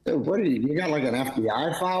 Dude, what are you got like an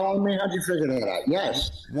FBI file on me? How'd you figure that out?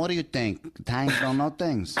 Yes. What do you think? Tanks don't know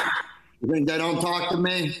things. You think they don't talk to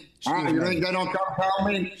me? You think they don't come tell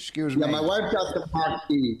me? Excuse me. Yeah, my wife got the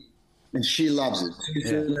Mach-E, and she loves it. She's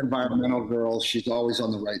an environmental girl. She's always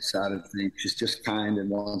on the right side of things. She's just kind and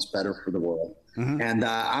wants better for the world. Mm-hmm. And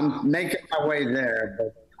I'm making my way there.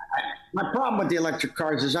 But my problem with the electric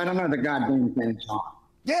cars is I don't know the goddamn things on.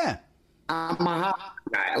 Yeah. I'm a hot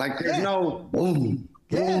guy. Like, there's no boom.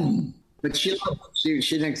 Boom. But she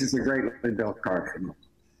thinks it's a great built car for me.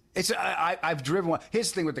 I've driven one.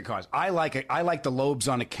 Here's the thing with the cars. I like the lobes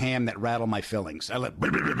on a cam that rattle my fillings.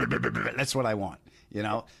 That's what I want, you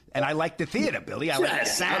know. And I like the theater, Billy. I like the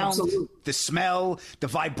sound, the smell, the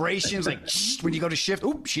vibrations. Like when you go to shift.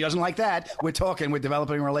 Oop, she doesn't like that. We're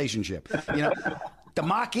developing a relationship. You know, the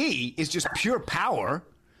Mach-E is just pure power.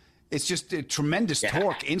 It's just a tremendous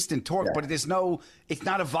torque, instant torque, but it's not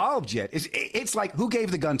evolved yet. It's like, who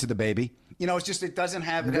gave the gun to the baby? You know, it doesn't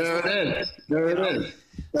have. There it is.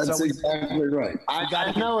 That's exactly right.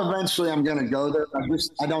 I know eventually I'm going to go there.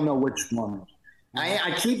 I don't know which one.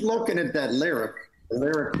 I keep looking at that lyric. The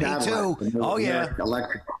lyric. Me too. Oh, yeah.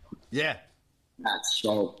 Electric. Yeah.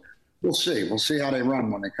 So we'll see. We'll see how they run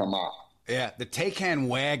when they come out. Yeah. The Taycan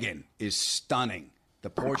wagon is stunning. The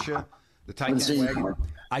Porsche, the Taycan wagon.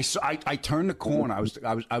 I turned the corner.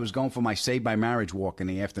 I was going for my Saved by Marriage walk in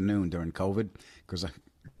the afternoon during COVID because I'm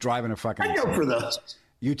driving a fucking. I go for those.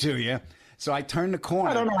 You too, yeah. So I turned the corner.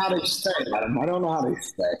 I don't know how they stay, Adam. I don't know how they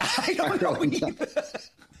stay. I don't know either.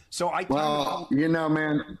 So you know,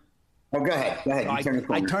 man. Oh, go ahead.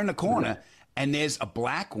 I turned the corner, and there's a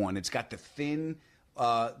black one. It's got the thin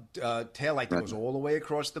taillight that goes all the way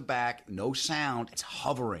across the back. No sound. It's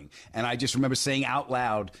hovering, and I just remember saying out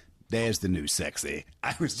loud, "There's the new sexy."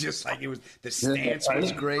 I was just like, the stance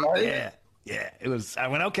was great. Yeah, it was. I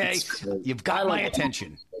went, okay, you've got my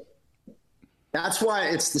attention. That's why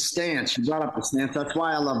it's the stance. You brought up the stance. That's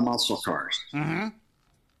why I love muscle cars.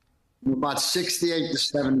 Mm-hmm. About 68 to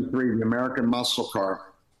 73, the American muscle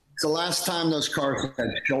car. It's the last time those cars had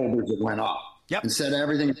shoulders that went up. Yep. Instead of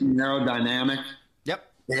everything aerodynamic,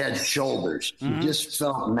 they had shoulders. Mm-hmm. You just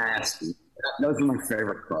felt nasty. Those are my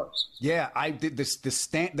favorite cars. Yeah, I did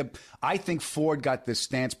I think Ford got the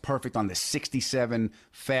stance perfect on the 67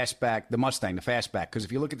 fastback, the Mustang, the fastback. Because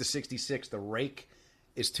if you look at the 66, the rake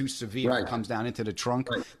is too severe. It comes down into the trunk.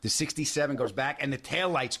 The 67 goes back, and the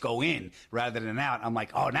taillights go in rather than out. I'm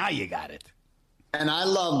like, oh, now you got it. And I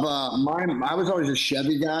love mine. I was always a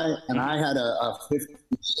Chevy guy, and I had a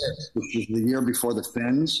 56, which is the year before the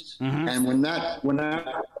fins. Mm-hmm. And when that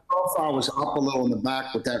profile was up a little in the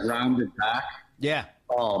back with that rounded back. Yeah.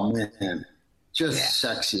 Oh man,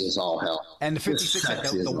 sexy as all hell. And the 56 had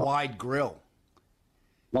the wide grill.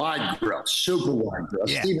 Wide grill, super wide grill,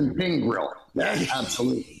 Stephen King grill. Yeah,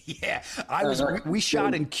 absolutely. Yeah, we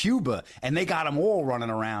shot in Cuba, and they got them all running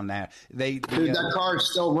around there. Dude, that car's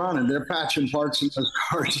still running. They're patching parts in those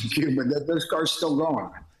cars in Cuba. Those cars still going.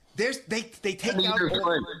 They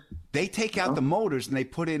take out the motors and they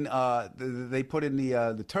put in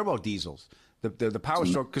the turbo diesels, the power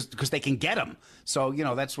stroke because they can get them. So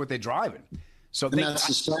that's what they're driving. So that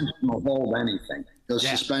suspension will hold anything. Those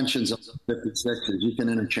suspensions of the 56s, you can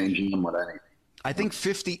interchange them with anything. I think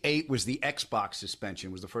 58 was the Xbox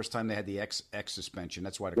suspension. It was the first time they had the X suspension.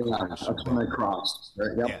 That's why the car was so that's when they crossed.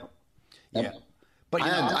 Right? Yep. Yeah. But I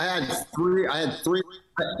had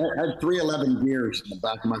 311 gears in the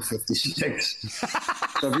back of my 56.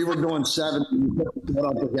 So if you were doing 70, you put the foot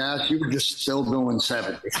on the gas, you were just still doing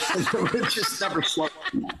 70. It just never slowed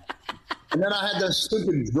down. And then I had those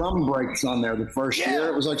stupid drum brakes on there the first year.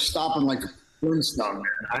 It was like stopping like a Flintstone.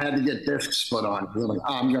 I had to get discs put on. I'm like,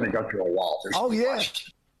 I'm going to go through a wall.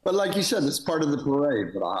 But like you said, it's part of the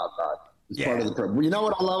parade for a hot rod. It's part of the parade. Well, you know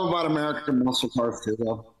what I love about American muscle cars too,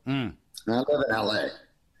 though? I live in L.A.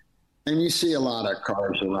 And you see a lot of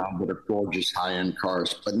cars around that are gorgeous high-end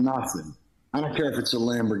cars, but nothing. I don't care if it's a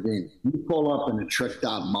Lamborghini. You pull up in a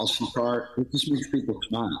tricked-out muscle car, it just makes people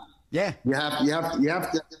smile. Yeah, you have to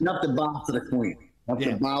bow to the queen. You have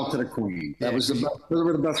to bow to the queen. Those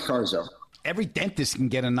were the best cars ever. Every dentist can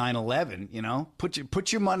get a 911.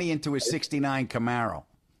 Put your money into a '69 Camaro.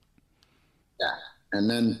 Yeah, and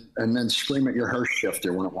then scream at your Hearst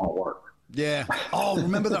shifter when it won't work. Yeah. Oh,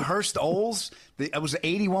 remember the Hearst Oles? It was the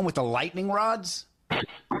 81 with the lightning rods?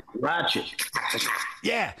 Ratchet.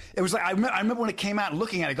 Yeah. It was like, I remember when it came out and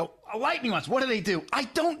looking at it, I go, lightning rods, what do they do? I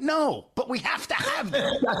don't know, but we have to have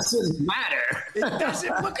them. It doesn't matter. It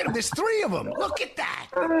doesn't. Look at them. There's 3 of them. Look at that.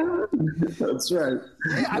 That's right.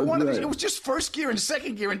 Yeah, That's right. It was just first gear and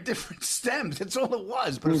second gear in different stems. That's all it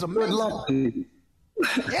was, but it was amazing. Good luck to you.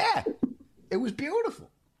 Yeah. It was beautiful.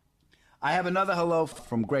 I have another hello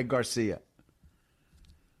from Greg Garcia.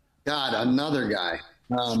 God, another guy.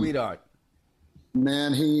 Sweetheart.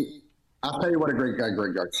 Man, I'll tell you what a great guy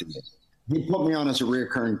Greg Garcia is. He put me on as a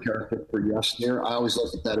reoccurring character for Yes Dear. I always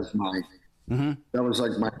look at that as that was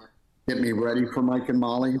like my get me ready for Mike and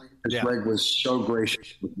Molly. Because Greg was so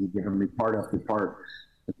gracious with me, giving me part after part.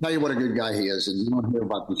 I'll tell you what a good guy he is, and you don't hear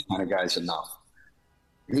about these kind of guys enough.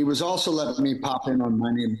 He was also letting me pop in on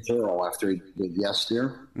My Name is Earl after he did Yes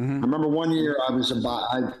Dear. I remember one year I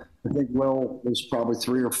think Will was probably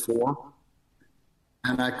 3 or 4.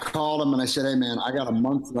 And I called him and I said, hey, man, I got a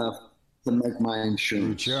month left to make my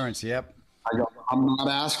insurance. Yep. I go, I'm not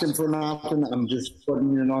asking for nothing. I'm just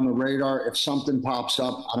putting it on the radar. If something pops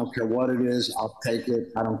up, I don't care what it is. I'll take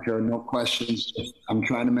it. I don't care. No questions. I'm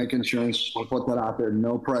trying to make insurance. I'll put that out there.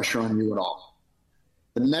 No pressure on you at all.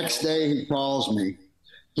 The next day he calls me.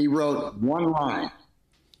 He wrote one line.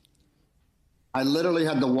 I literally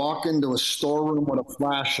had to walk into a storeroom with a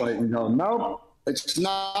flashlight and go, nope, it's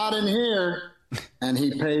not in here. And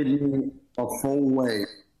he paid me a full wage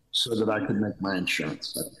so that I could make my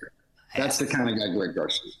insurance. That's the kind of guy Greg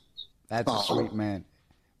Garcia is. That's a sweet man.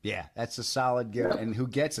 Yeah, that's a solid guy. And who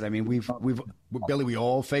gets it? I mean, we've Billy, we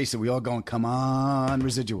all face it. We all going, come on,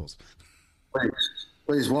 residuals.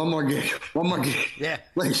 Please, one more gig. Yeah.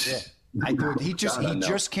 Please. Yeah. He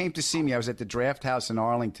just came to see me. I was at the Draft House in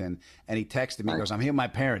Arlington, and he texted me. He goes, "I'm here with my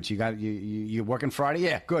parents. You working Friday?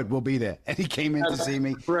 Yeah, good. We'll be there." And he came in to see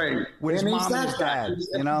me. Great. With his mom and his dad. He's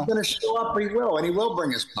going to show up. He will, and he will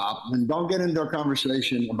bring his pop. And don't get into a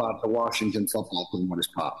conversation about the Washington football team with his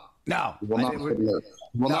pop. No, will not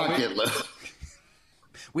get lit.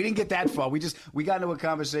 We didn't get that far. We got into a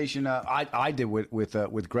conversation. I did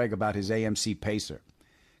with Greg about his AMC Pacer.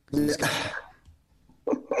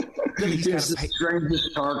 He's the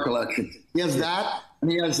strangest car collection. He has that,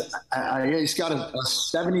 and he's got a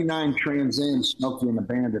 79 Trans Am Smokey and the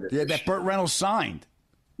Bandit. Yeah, that Burt Reynolds signed.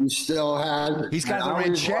 He still has it. He's got the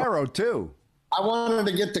Ranchero, too. I wanted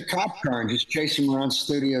to get the cop car and just chase him around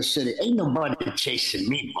Studio City. Ain't nobody chasing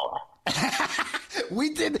me, boy.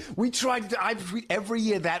 We tried every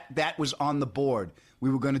year that was on the board. We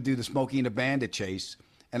were going to do the Smokey and the Bandit chase,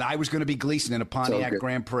 and I was going to be Gleason in a Pontiac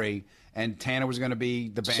Grand Prix. And Tanner was going to be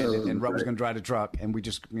the Bandit, and Rupp was going to drive the truck. And we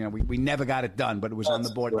just, we never got it done, but it was on the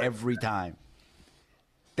board every time.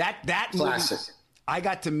 That classic. Movie, I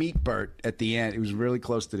got to meet Burt at the end. It was really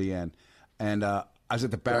close to the end. And I was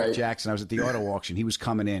at the Barrett Jackson. I was at the auto auction. He was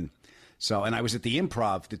coming in. So, and I was at the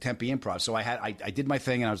Improv, the Tempe Improv. So I did my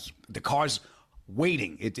thing, and the car's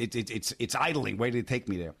waiting. It's idling, waiting to take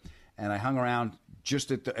me there. And I hung around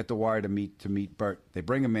just at the wire to meet Burt. They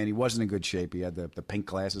bring him in. He wasn't in good shape. He had the pink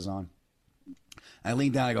glasses on. I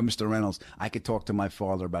leaned down. I go, Mr. Reynolds, I could talk to my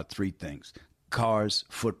father about 3 things: cars,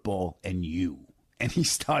 football, and you. And he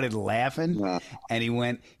started laughing. Wow. And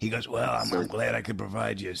he goes, well, I'm glad I could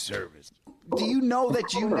provide you a service. Do you know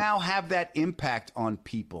that you now have that impact on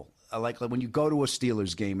people? Like when you go to a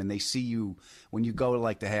Steelers game and they see you, when you go to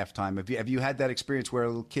like the halftime, have you had that experience where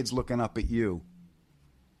little kids looking up at you?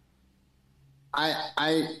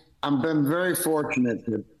 I've been very fortunate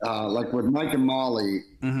that, like with Mike and Molly,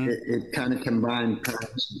 it kind of combined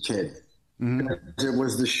parents and kids. It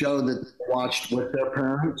was the show that they watched with their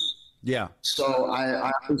parents. Yeah. So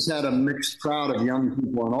I always had a mixed crowd of young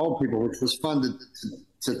people and old people, which was fun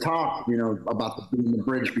to talk, about being the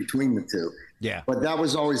bridge between the two. Yeah. But that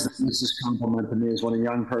was always the nicest compliment to me, is when a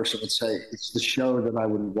young person would say, it's the show that I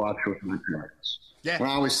would watch with my parents. Yeah. And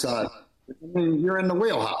I always thought, you're in the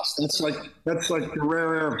wheelhouse. That's like the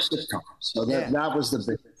rare air of sitcom. So that was the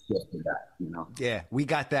biggest gift of that, Yeah, we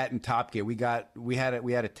got that in Top Gear. We had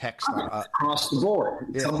a text across the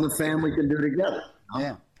board. Something the family can do together.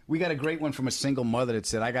 Yeah, we got a great one from a single mother that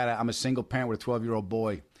said, I'm a single parent with a 12-year-old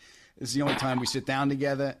boy. This is the only time we sit down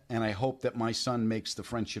together, and I hope that my son makes the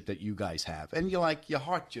friendship that you guys have. And your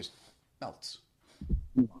heart just melts.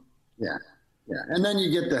 Yeah. And then you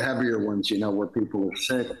get the heavier ones, where people are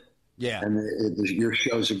sick. Yeah. And your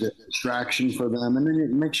show's a good distraction for them. And then it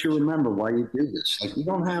makes you remember why you do this. Like, you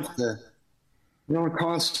don't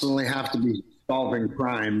constantly have to be solving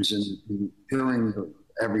crimes and doing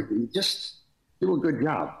everything. Just do a good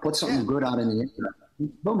job. Put something good out in the internet.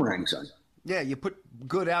 Boomerangs on you. Yeah, you put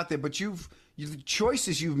good out there, but the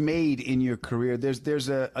choices you've made in your career. There's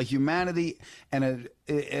a humanity and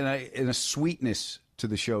a sweetness to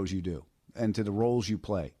the shows you do and to the roles you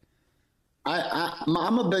play.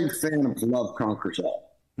 I'm a big fan of Love Conquers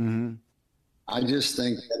All. Mm-hmm. I just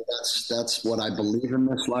think that's what I believe in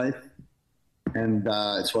this life. And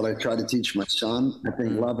it's what I try to teach my son. I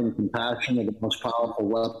think love and compassion are the most powerful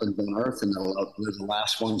weapons on earth, and they're the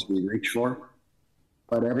last ones we reach for.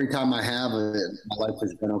 But every time I have it, my life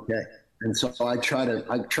has been okay. And so I try to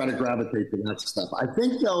gravitate to that stuff. I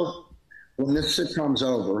think, though, when this sitcom's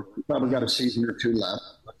over, we've probably got a season or two left.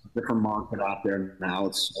 Different market out there now.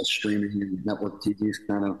 It's streaming and network TV's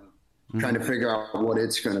kind of trying to figure out what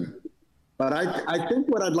it's going to be. But I think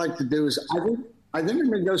what I'd like to do is I think I'm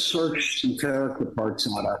going to go search some character parts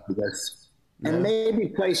out after this and maybe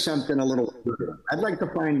play something a little weird. I'd like to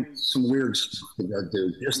find some weird stuff to go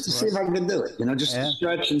do just to see if I can do it. Just to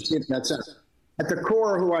stretch and see if that's it. At the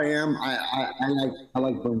core of who I am, I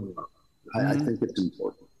like bringing up. I think it's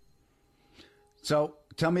important. So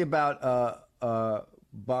tell me about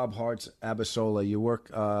Bob Hart's Abishola. You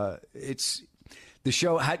work. It's the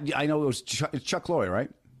show. I know it was Chuck Lorre, right?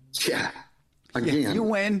 Yeah. Again, you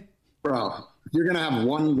win, bro. If you're gonna have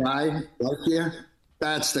one guy like you,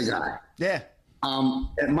 that's the guy. Yeah.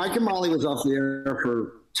 And Mike and Molly was off the air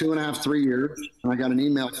for 2.5, 3 years, and I got an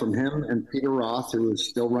email from him and Peter Roth, who was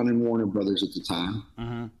still running Warner Brothers at the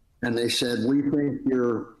time, and they said, "We think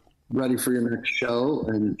you're ready for your next show."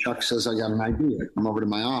 And Chuck says, "I got an idea. Come over to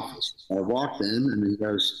my office." So I walked in, and he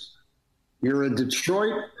goes, "You're a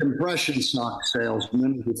Detroit compression sock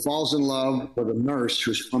salesman who falls in love with a nurse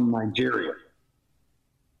who's from Nigeria." I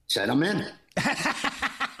said, "I'm in."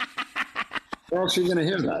 Where else are you going to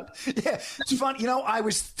hear that? Yeah, it's fun. I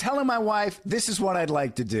was telling my wife, this is what I'd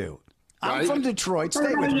like to do. I'm from Detroit.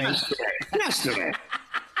 Stay with me. Yesterday.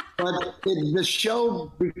 But the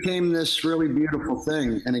show became this really beautiful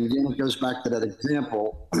thing. And again, it goes back to that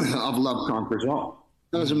example of Love Conquers All.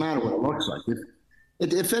 It doesn't matter what it looks like.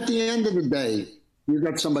 If at the end of the day, you've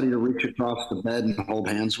got somebody to reach across the bed and hold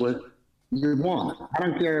hands with, you won. I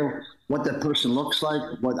don't care what that person looks like.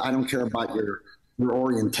 I don't care about your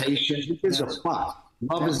orientation. It gives a fuck.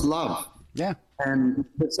 Love is love. Yeah. And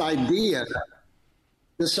this idea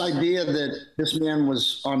that this man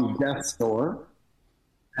was on death's door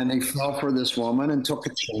and they fell for this woman and took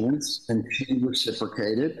a chance and she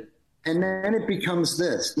reciprocated. And then it becomes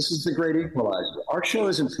this. This is the great equalizer. Our show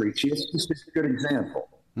isn't preachy. It's just a good example.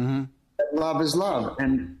 Mm-hmm. Love is love.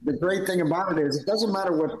 And the great thing about it is it doesn't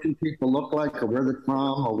matter what two people look like or where they're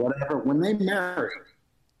from or whatever. When they marry,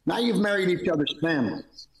 now you've married each other's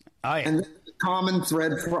families. And there's a common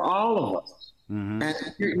thread for all of us. Mm-hmm. And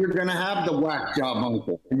you're going to have the whack job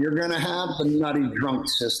uncle, and you're going to have the nutty drunk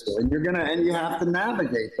sister, and you have to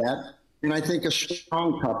navigate that. And I think a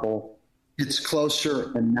strong couple gets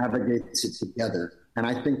closer and navigates it together. And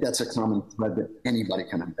I think that's a common thread that anybody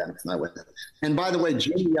can identify with. And by the way,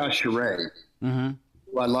 Julie Yashere, who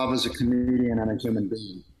I love as a comedian and a human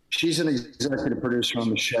being, she's an executive producer on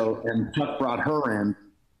the show, and Chuck brought her in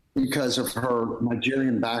because of her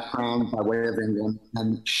Nigerian background by way of England.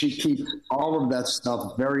 And she keeps all of that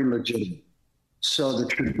stuff very legitimate. So the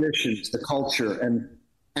traditions, the culture, and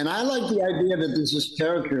I like the idea that there's this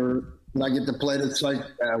character that I get to play that's like,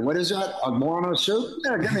 what is that? A guano soup?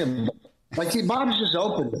 Yeah, give me a like, see, Bob's just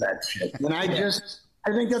open to that shit. And I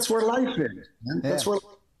think that's where life is. Man. Yeah. That's where,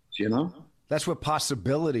 That's where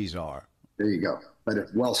possibilities are. There you go.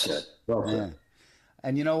 But well said. Well said. Yeah.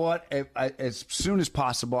 And you know what? As soon as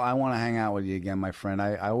possible, I want to hang out with you again, my friend.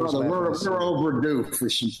 I always we're overdue for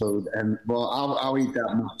some food, and I'll eat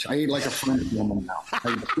that much. I eat like a French woman now.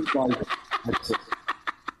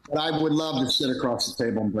 But I would love to sit across the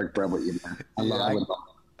table and break bread with you, man. I would love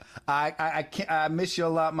it. I miss you a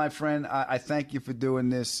lot, my friend. I thank you for doing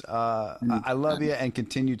this. I love you and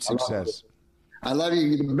continued success. I love you.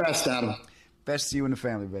 You're the best, Adam. Best to you and the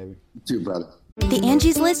family, baby. You too, brother. The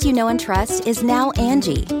Angie's List you know and trust is now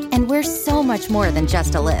Angie, and we're so much more than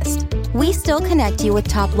just a list. We still connect you with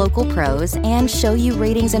top local pros and show you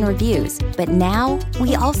ratings and reviews, but now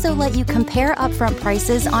we also let you compare upfront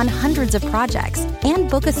prices on hundreds of projects and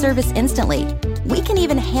book a service instantly. We can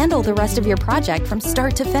even handle the rest of your project from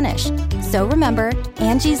start to finish. So remember,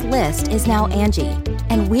 Angie's List is now Angie,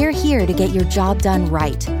 and we're here to get your job done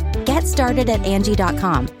right. Get started at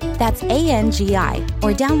Angie.com. That's ANGI,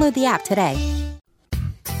 or download the app today.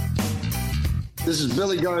 This is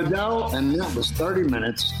Billy Gardell, and that was 30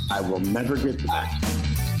 minutes I will never get back.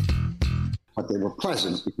 But they were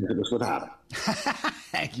pleasant because it was with Adam.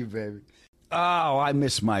 Thank you, baby. Oh, I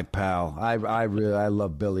miss my pal. I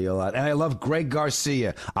love Billy a lot. And I love Greg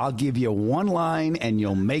Garcia. I'll give you one line and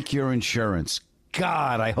you'll make your insurance.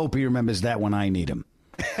 God, I hope he remembers that when I need him.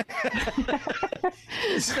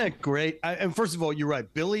 Isn't that great? And first of all, you're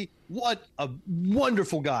right. Billy, what a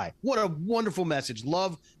wonderful guy. What a wonderful message.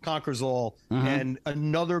 Love conquers all. Mm-hmm. And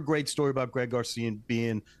another great story about Greg Garcia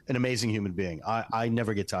being an amazing human being. I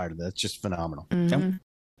never get tired of that. It's just phenomenal. Mm-hmm.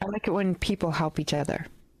 I like it when people help each other.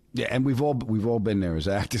 Yeah, and we've all been there as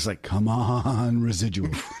actors. Like, come on,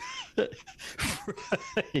 residual.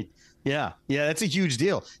 Right. Yeah, that's a huge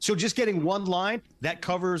deal. So just getting one line that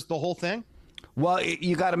covers the whole thing. Well,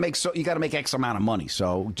 you got to make X amount of money.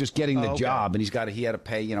 So just getting the job, and he had to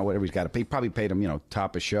pay, whatever he's got to pay. He probably paid him,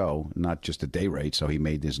 top of show, not just a day rate. So he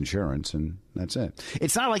made his insurance, and that's it.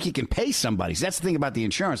 It's not like you can pay somebody. That's the thing about the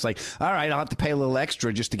insurance. Like, all right, I'll have to pay a little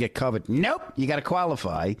extra just to get covered. Nope, you got to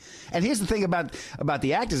qualify. And here's the thing about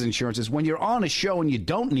the actors' insurance is when you're on a show and you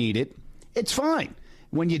don't need it, it's fine.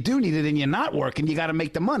 When you do need it and you're not working, you got to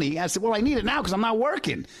make the money. I said, well, I need it now because I'm not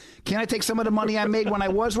working. Can I take some of the money I made when I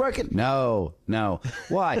was working? No.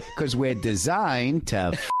 Why? Because we're designed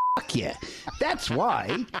to fuck you. That's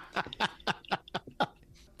why.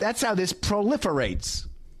 That's how this proliferates.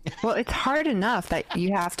 Well, it's hard enough that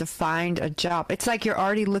you have to find a job. It's like you're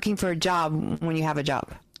already looking for a job when you have a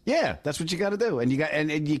job. Yeah, that's what you got to do, and you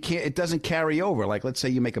can't. It doesn't carry over. Like, let's say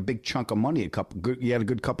you make a big chunk of money, you had a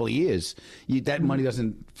good couple of years. That money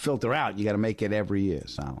doesn't filter out. You got to make it every year.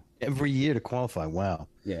 So every year to qualify. Wow.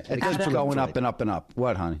 Yeah, and it keeps going up and up and up.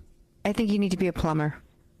 What, honey? I think you need to be a plumber.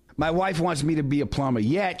 My wife wants me to be a plumber,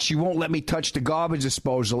 yet she won't let me touch the garbage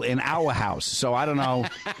disposal in our house. So I don't know.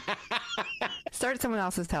 Start at someone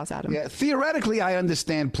else's house, Adam. Yeah, theoretically, I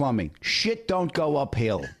understand plumbing. Shit don't go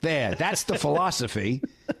uphill. That's the philosophy.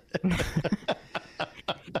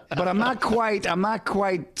 But I'm not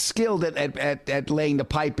quite skilled at laying the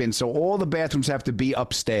pipe in. So all the bathrooms have to be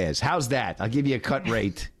upstairs. How's that? I'll give you a cut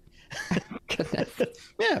rate. Goodness.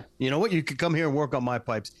 Yeah, you know what? You could come here and work on my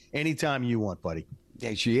pipes anytime you want, buddy. Yeah,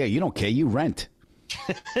 you don't care. You rent.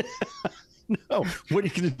 No, what are you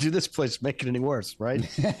going to do this place? Make it any worse, right?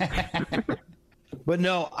 But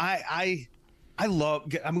no, I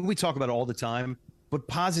love. I mean, we talk about it all the time, but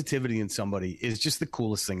positivity in somebody is just the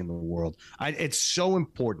coolest thing in the world. It's so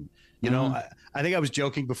important. You know, I think I was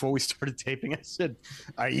joking before we started taping. I said,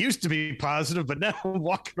 I used to be positive, but now I'm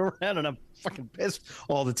walking around and I'm fucking pissed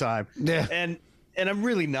all the time. Yeah. And I'm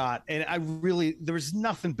really not. And there's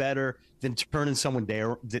nothing better than turning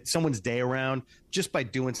someone's day around just by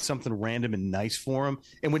doing something random and nice for them.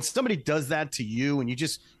 And when somebody does that to you and you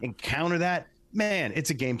just encounter that, man,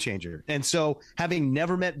 it's a game changer. And so having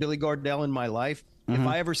never met Billy Gardell in my life, if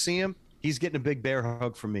I ever see him, he's getting a big bear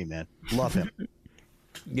hug from me, man. Love him.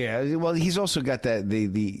 Yeah, well, he's also got that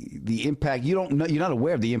the impact. You're not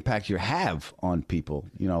aware of the impact you have on people.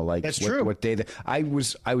 Like that's true. What day I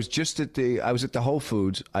was at the Whole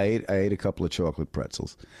Foods. I ate a couple of chocolate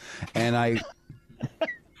pretzels, and I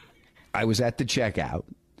was at the checkout,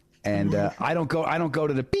 and I don't go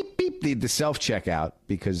to the beep beep the self checkout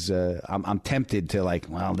because I'm tempted to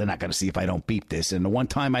they're not going to see if I don't beep this, and the one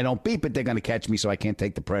time I don't beep it, they're going to catch me, so I can't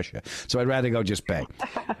take the pressure. So I'd rather go just pay.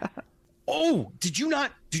 Oh, did you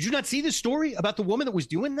not see the story about the woman that was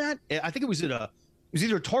doing that? I think it was either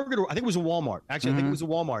a Target or I think it was a Walmart. Actually, I think it was a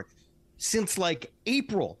Walmart. Since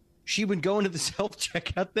April, she would go into the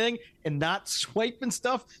self-checkout thing and not swipe and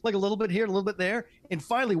stuff, like a little bit here, a little bit there. And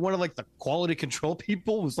finally, one of the quality control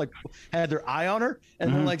people was had their eye on her,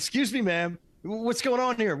 and they're like, "Excuse me, ma'am, what's going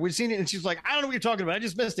on here? We've seen it." And she's like, "I don't know what you're talking about. I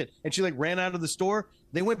just missed it." And she ran out of the store.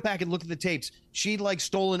 They went back and looked at the tapes. She'd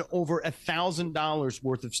stolen over $1,000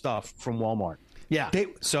 worth of stuff from Walmart. Yeah.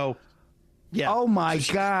 Yeah. Oh my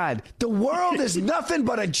God. The world is nothing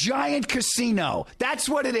but a giant casino. That's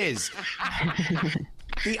what it is.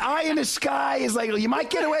 The eye in the sky is you might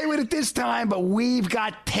get away with it this time, but we've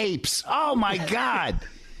got tapes. Oh my God.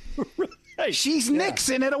 Right. She's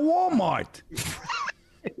Nixon at a Walmart.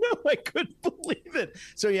 No, I couldn't believe it.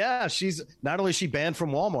 So yeah, she's not only is she banned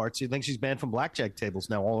from Walmart, she thinks she's banned from blackjack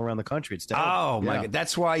tables now all around the country. It's terrible. Oh my God,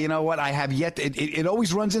 that's why I have yet. It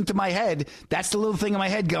always runs into my head. That's the little thing in my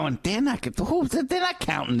head going. They're not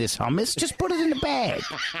counting this hummus. Just put it in the bag.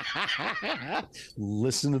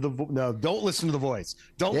 Listen to don't listen to the voice.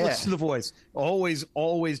 Don't listen to the voice.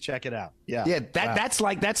 Always check it out. Yeah, yeah. That's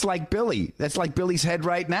like Billy. That's like Billy's head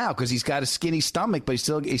right now because he's got a skinny stomach, but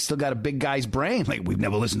he's still got a big guy's brain. We've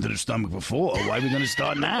never listened to the stomach before. Why are we going to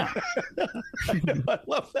start now? I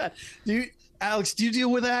love that. Alex, do you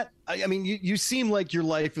deal with that? I mean, you seem like your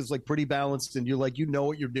life is pretty balanced, and you're you know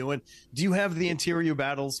what you're doing. Do you have the interior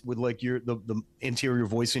battles with the interior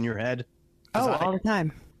voice in your head? All the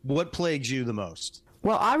time. What plagues you the most?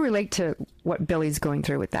 Well, I relate to what Billy's going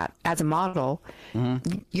through with that. As a model,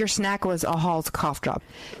 your snack was a Hall's cough drop.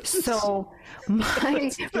 So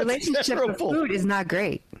my relationship with food is not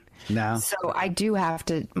great. No. So I do have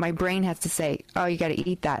to, my brain has to say, oh, you got to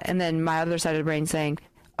eat that. And then my other side of the brain saying,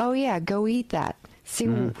 oh, yeah, go eat that. See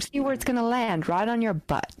where it's going to land, right on your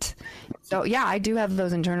butt. So, yeah, I do have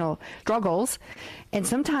those internal struggles. And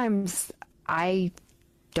sometimes I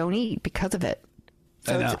don't eat because of it.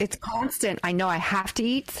 So it's constant. I know I have to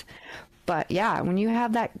eat. But, yeah, when you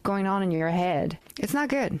have that going on in your head, it's not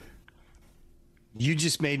good. You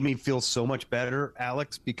just made me feel so much better,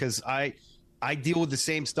 Alex, because I deal with the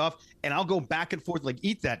same stuff, and I'll go back and forth like,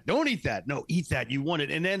 eat that, don't eat that, no, eat that, you want it,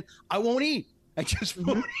 and then I won't eat. I just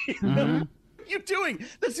won't eat. What are you doing?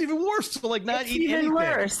 That's even worse. So like not eat anything. Even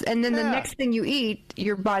worse. And then the next thing you eat,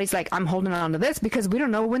 your body's like, I'm holding on to this because we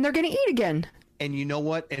don't know when they're going to eat again. And you know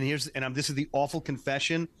what? And this is the awful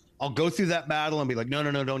confession. I'll go through that battle and be like, no,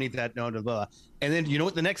 don't eat that, no, blah. And then you know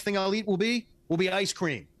what the next thing I'll eat will be ice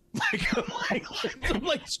cream. I'm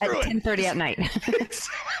like, screw at 10:30 at night.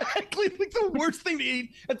 Exactly, like the worst thing to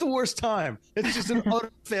eat at the worst time. It's just an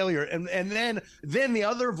utter failure. And then the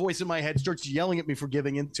other voice in my head starts yelling at me for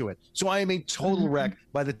giving into it. So I am a total wreck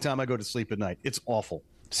by the time I go to sleep at night. It's awful.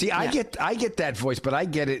 See, I get that voice, but I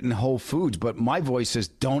get it in Whole Foods. But my voice says,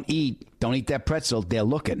 don't eat that pretzel. They're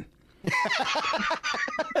looking.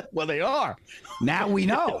 Well, they are. Now we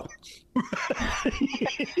know.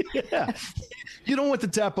 Yeah. You don't want the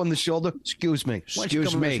tap on the shoulder. Excuse me.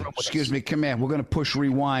 Excuse me. Come here. We're going to push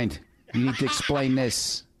rewind. You need to explain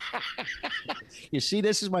this. You see,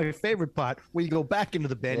 this is my favorite part where you go back into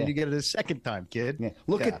the bed and you get it a second time, kid. Yeah.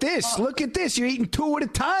 Look at this. Look at this. You're eating two at a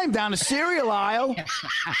time down the cereal aisle.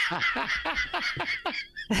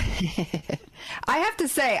 I have to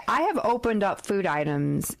say, I have opened up food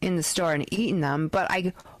items in the store and eaten them, but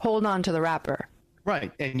I hold on to the wrapper.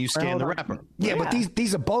 Right, and you scan the wrapper. Yeah, but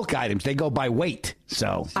these are bulk items. They go by weight.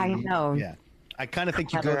 So I know. Yeah, I kind of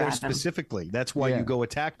think you go there specifically. That's why you go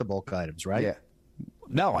attack the bulk items, right? Yeah.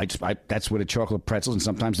 No, that's where the chocolate pretzels and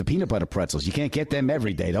sometimes the peanut butter pretzels. You can't get them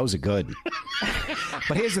every day. Those are good.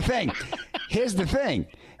 But here's the thing.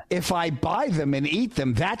 If I buy them and eat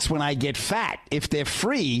them, that's when I get fat. If they're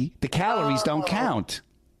free, the calories don't count.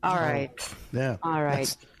 All right. Yeah. All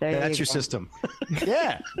right. That's your system.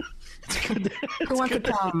 Yeah. Who wants to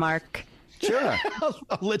tell, Mark? Sure.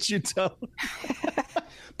 I'll let you tell.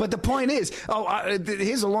 But the point is,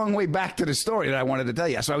 here's a long way back to the story that I wanted to tell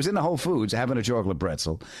you. So I was in the Whole Foods having a chocolate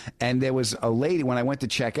pretzel, and there was a lady, when I went to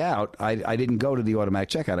check out, I didn't go to the automatic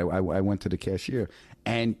checkout. I went to the cashier,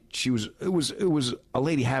 and it was a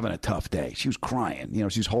lady having a tough day. She was crying. You know,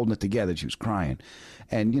 she was holding it together. She was crying.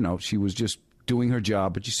 And, you know, she was just doing her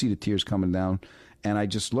job, but you see the tears coming down. And I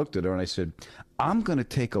just looked at her and I said, I'm going to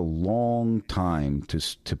take a long time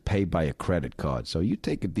to pay by a credit card. So you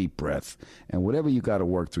take a deep breath, and whatever you got to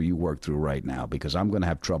work through, you work through right now, because I'm going to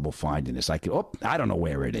have trouble finding this. I don't know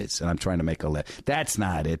where it is, and I'm trying to make a list. That's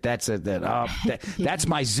not it. That's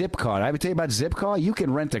my Zip card. I ever tell you about Zip card? You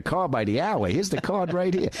can rent a car by the hour. Here's the card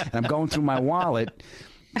right here. And I'm going through my wallet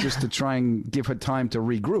just to try and give her time to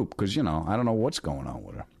regroup, because, you know, I don't know what's going on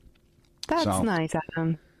with her. That's nice,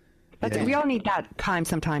 Adam. We all need that time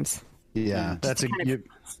sometimes. Yeah, that's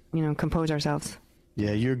compose ourselves.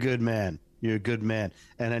 Yeah, you're a good man. You're a good man.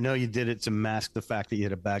 And I know you did it to mask the fact that you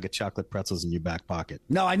had a bag of chocolate pretzels in your back pocket.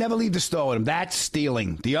 No, I never leave the store with them. That's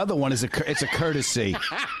stealing. The other one is it's a courtesy.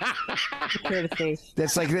 Courtesy.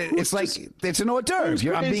 That's like it's an hors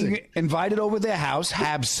d'oeuvre. I'm being invited over their house.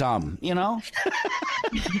 Have some. You know.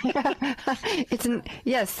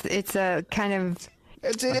 It's a kind of.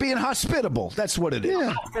 It's being hospitable. That's what it is. Yeah.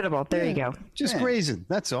 Hospitable. There you go. Just grazing.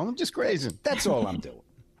 That's all. I'm just grazing. That's all I'm doing.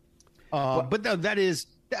 But no, that is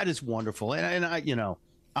wonderful. And I, you know,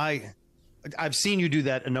 I've seen you do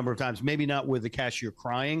that a number of times. Maybe not with the cashier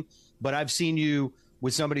crying, but I've seen you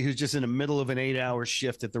with somebody who's just in the middle of an 8-hour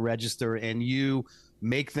shift at the register, and you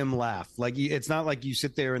make them laugh. Like, it's not like you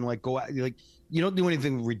sit there and like go out, like you don't do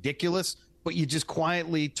anything ridiculous, but you just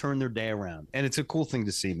quietly turn their day around, and it's a cool thing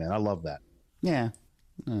to see, man. I love that. Yeah.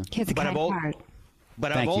 But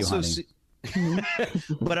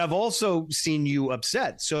I've also seen you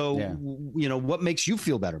upset. So, you know, what makes you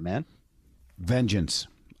feel better, man? Vengeance.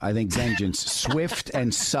 I think vengeance. Swift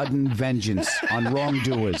and sudden vengeance on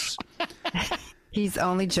wrongdoers. He's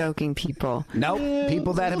only joking, people. Nope.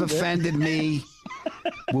 People that have offended me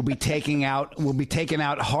will be taken out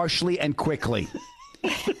harshly and quickly.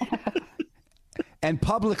 And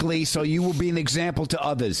publicly, so you will be an example to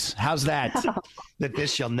others. How's that? That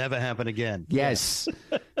this shall never happen again. Yes.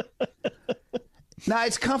 No,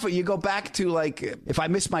 it's comfort. You go back to, like, if I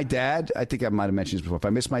miss my dad, I think I might have mentioned this before. If I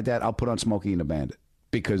miss my dad, I'll put on Smokey and the Bandit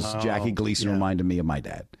because Jackie Gleason reminded me of my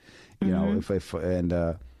dad. You know,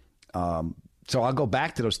 so I'll go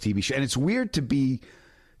back to those TV shows. And it's weird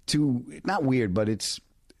not weird, but it's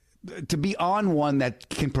to be on one that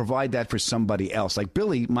can provide that for somebody else. Like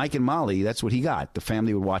Billy, Mike and Molly, that's what he got. The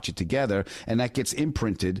family would watch it together, and that gets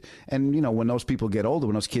imprinted. And, you know, when those people get older,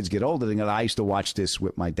 when those kids get older, they go, I used to watch this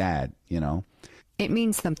with my dad, you know. It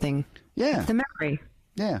means something. Yeah. It's a memory.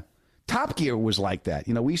 Yeah. Top Gear was like that.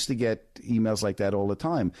 You know, we used to get emails like that all the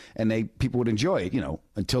time, and people would enjoy it, you know,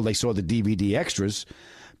 until they saw the DVD extras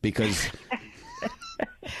because...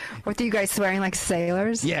 What, are you guys swearing like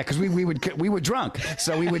sailors? Yeah, because we were drunk,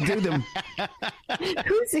 so we would do them.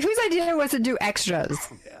 Whose idea was to do extras?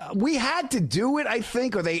 We had to do it, I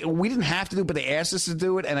think, or we didn't have to do it, but they asked us to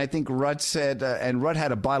do it, and I think Rudd said, and Rudd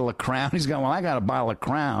had a bottle of Crown. He's going, well, I got a bottle of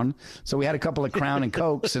Crown, so we had a couple of Crown and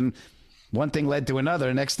Cokes, and one thing led to another.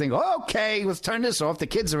 The next thing, okay, let's turn this off. The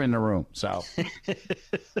kids are in the room, so.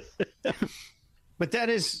 But that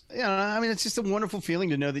is, you know, I mean, it's just a wonderful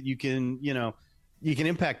feeling to know that you can, you know, you can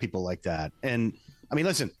impact people like that. And I mean,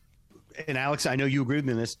 listen, and Alex, I know you agree with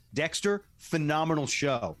me on this. Dexter, phenomenal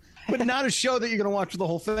show, but not a show that you're going to watch with the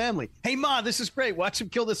whole family. Hey, Ma, this is great. Watch him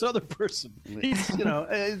kill this other person. You know,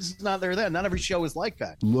 it's not there. Not every show is like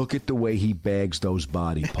that. Look at the way he bags those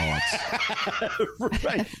body parts.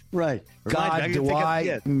 Right. God, do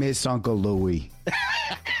I miss Uncle Louie.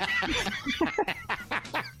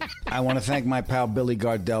 I want to thank my pal Billy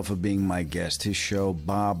Gardell for being my guest. His show,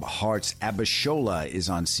 Bob Hart's Abishola, is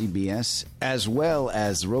on CBS, as well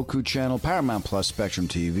as Roku Channel, Paramount Plus, Spectrum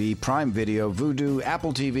TV, Prime Video, Vudu,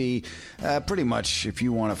 Apple TV. Pretty much, if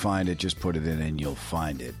you want to find it, just put it in and you'll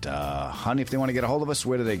find it. Honey, if they want to get a hold of us,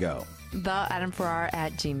 where do they go?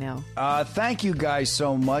 TheAdamFerrar@gmail. Thank you guys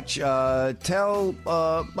so much. Tell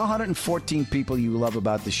 114 people you love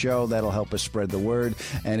about the show. That'll help us spread the word.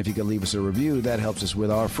 And if you could leave us a review, that helps us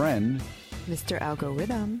with our friend, Mr.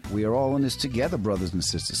 Algorithm. We are all in this together, brothers and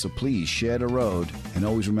sisters. So please share the road and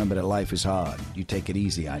always remember that life is hard. You take it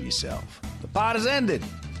easy on yourself. The pod has ended.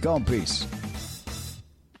 Go in peace.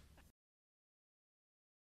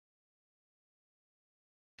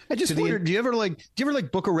 I just wondered, do you ever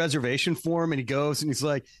book a reservation for him and he goes and he's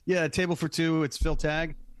like, yeah, table for two, it's Phil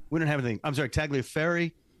Tag. We don't have anything. I'm sorry,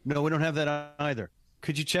 Tagliaferri? No, we don't have that either.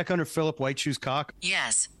 Could you check under Philip White Shoes Cock?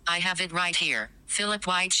 Yes, I have it right here. Philip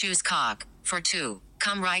White Shoes Cock for two.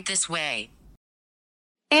 Come right this way.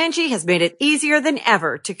 Angie has made it easier than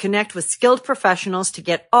ever to connect with skilled professionals to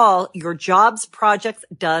get all your jobs projects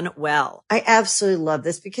done well. I absolutely love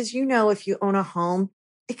this because, you know, if you own a home,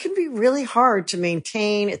 it can be really hard to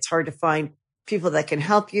maintain. It's hard to find people that can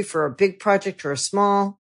help you for a big project or a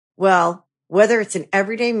small. Well, whether it's in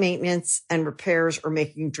everyday maintenance and repairs or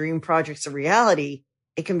making dream projects a reality,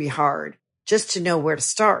 it can be hard just to know where to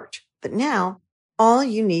start. But now all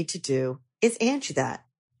you need to do is Angie that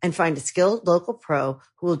and find a skilled local pro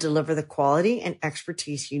who will deliver the quality and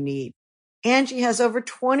expertise you need. Angie has over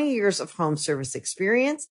 20 years of home service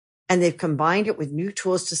experience, and they've combined it with new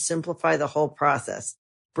tools to simplify the whole process.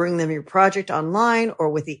 Bring them your project online or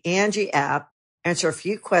with the Angie app, answer a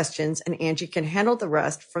few questions, and Angie can handle the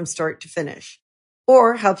rest from start to finish.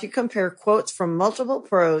 Or help you compare quotes from multiple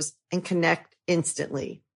pros and connect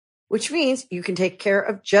instantly, which means you can take care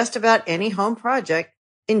of just about any home project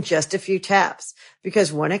in just a few taps.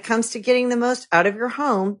 Because when it comes to getting the most out of your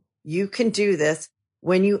home, you can do this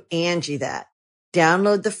when you Angie that.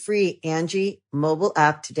 Download the free Angie mobile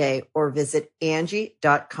app today or visit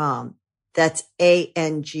Angie.com. That's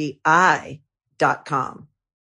ANGI.com.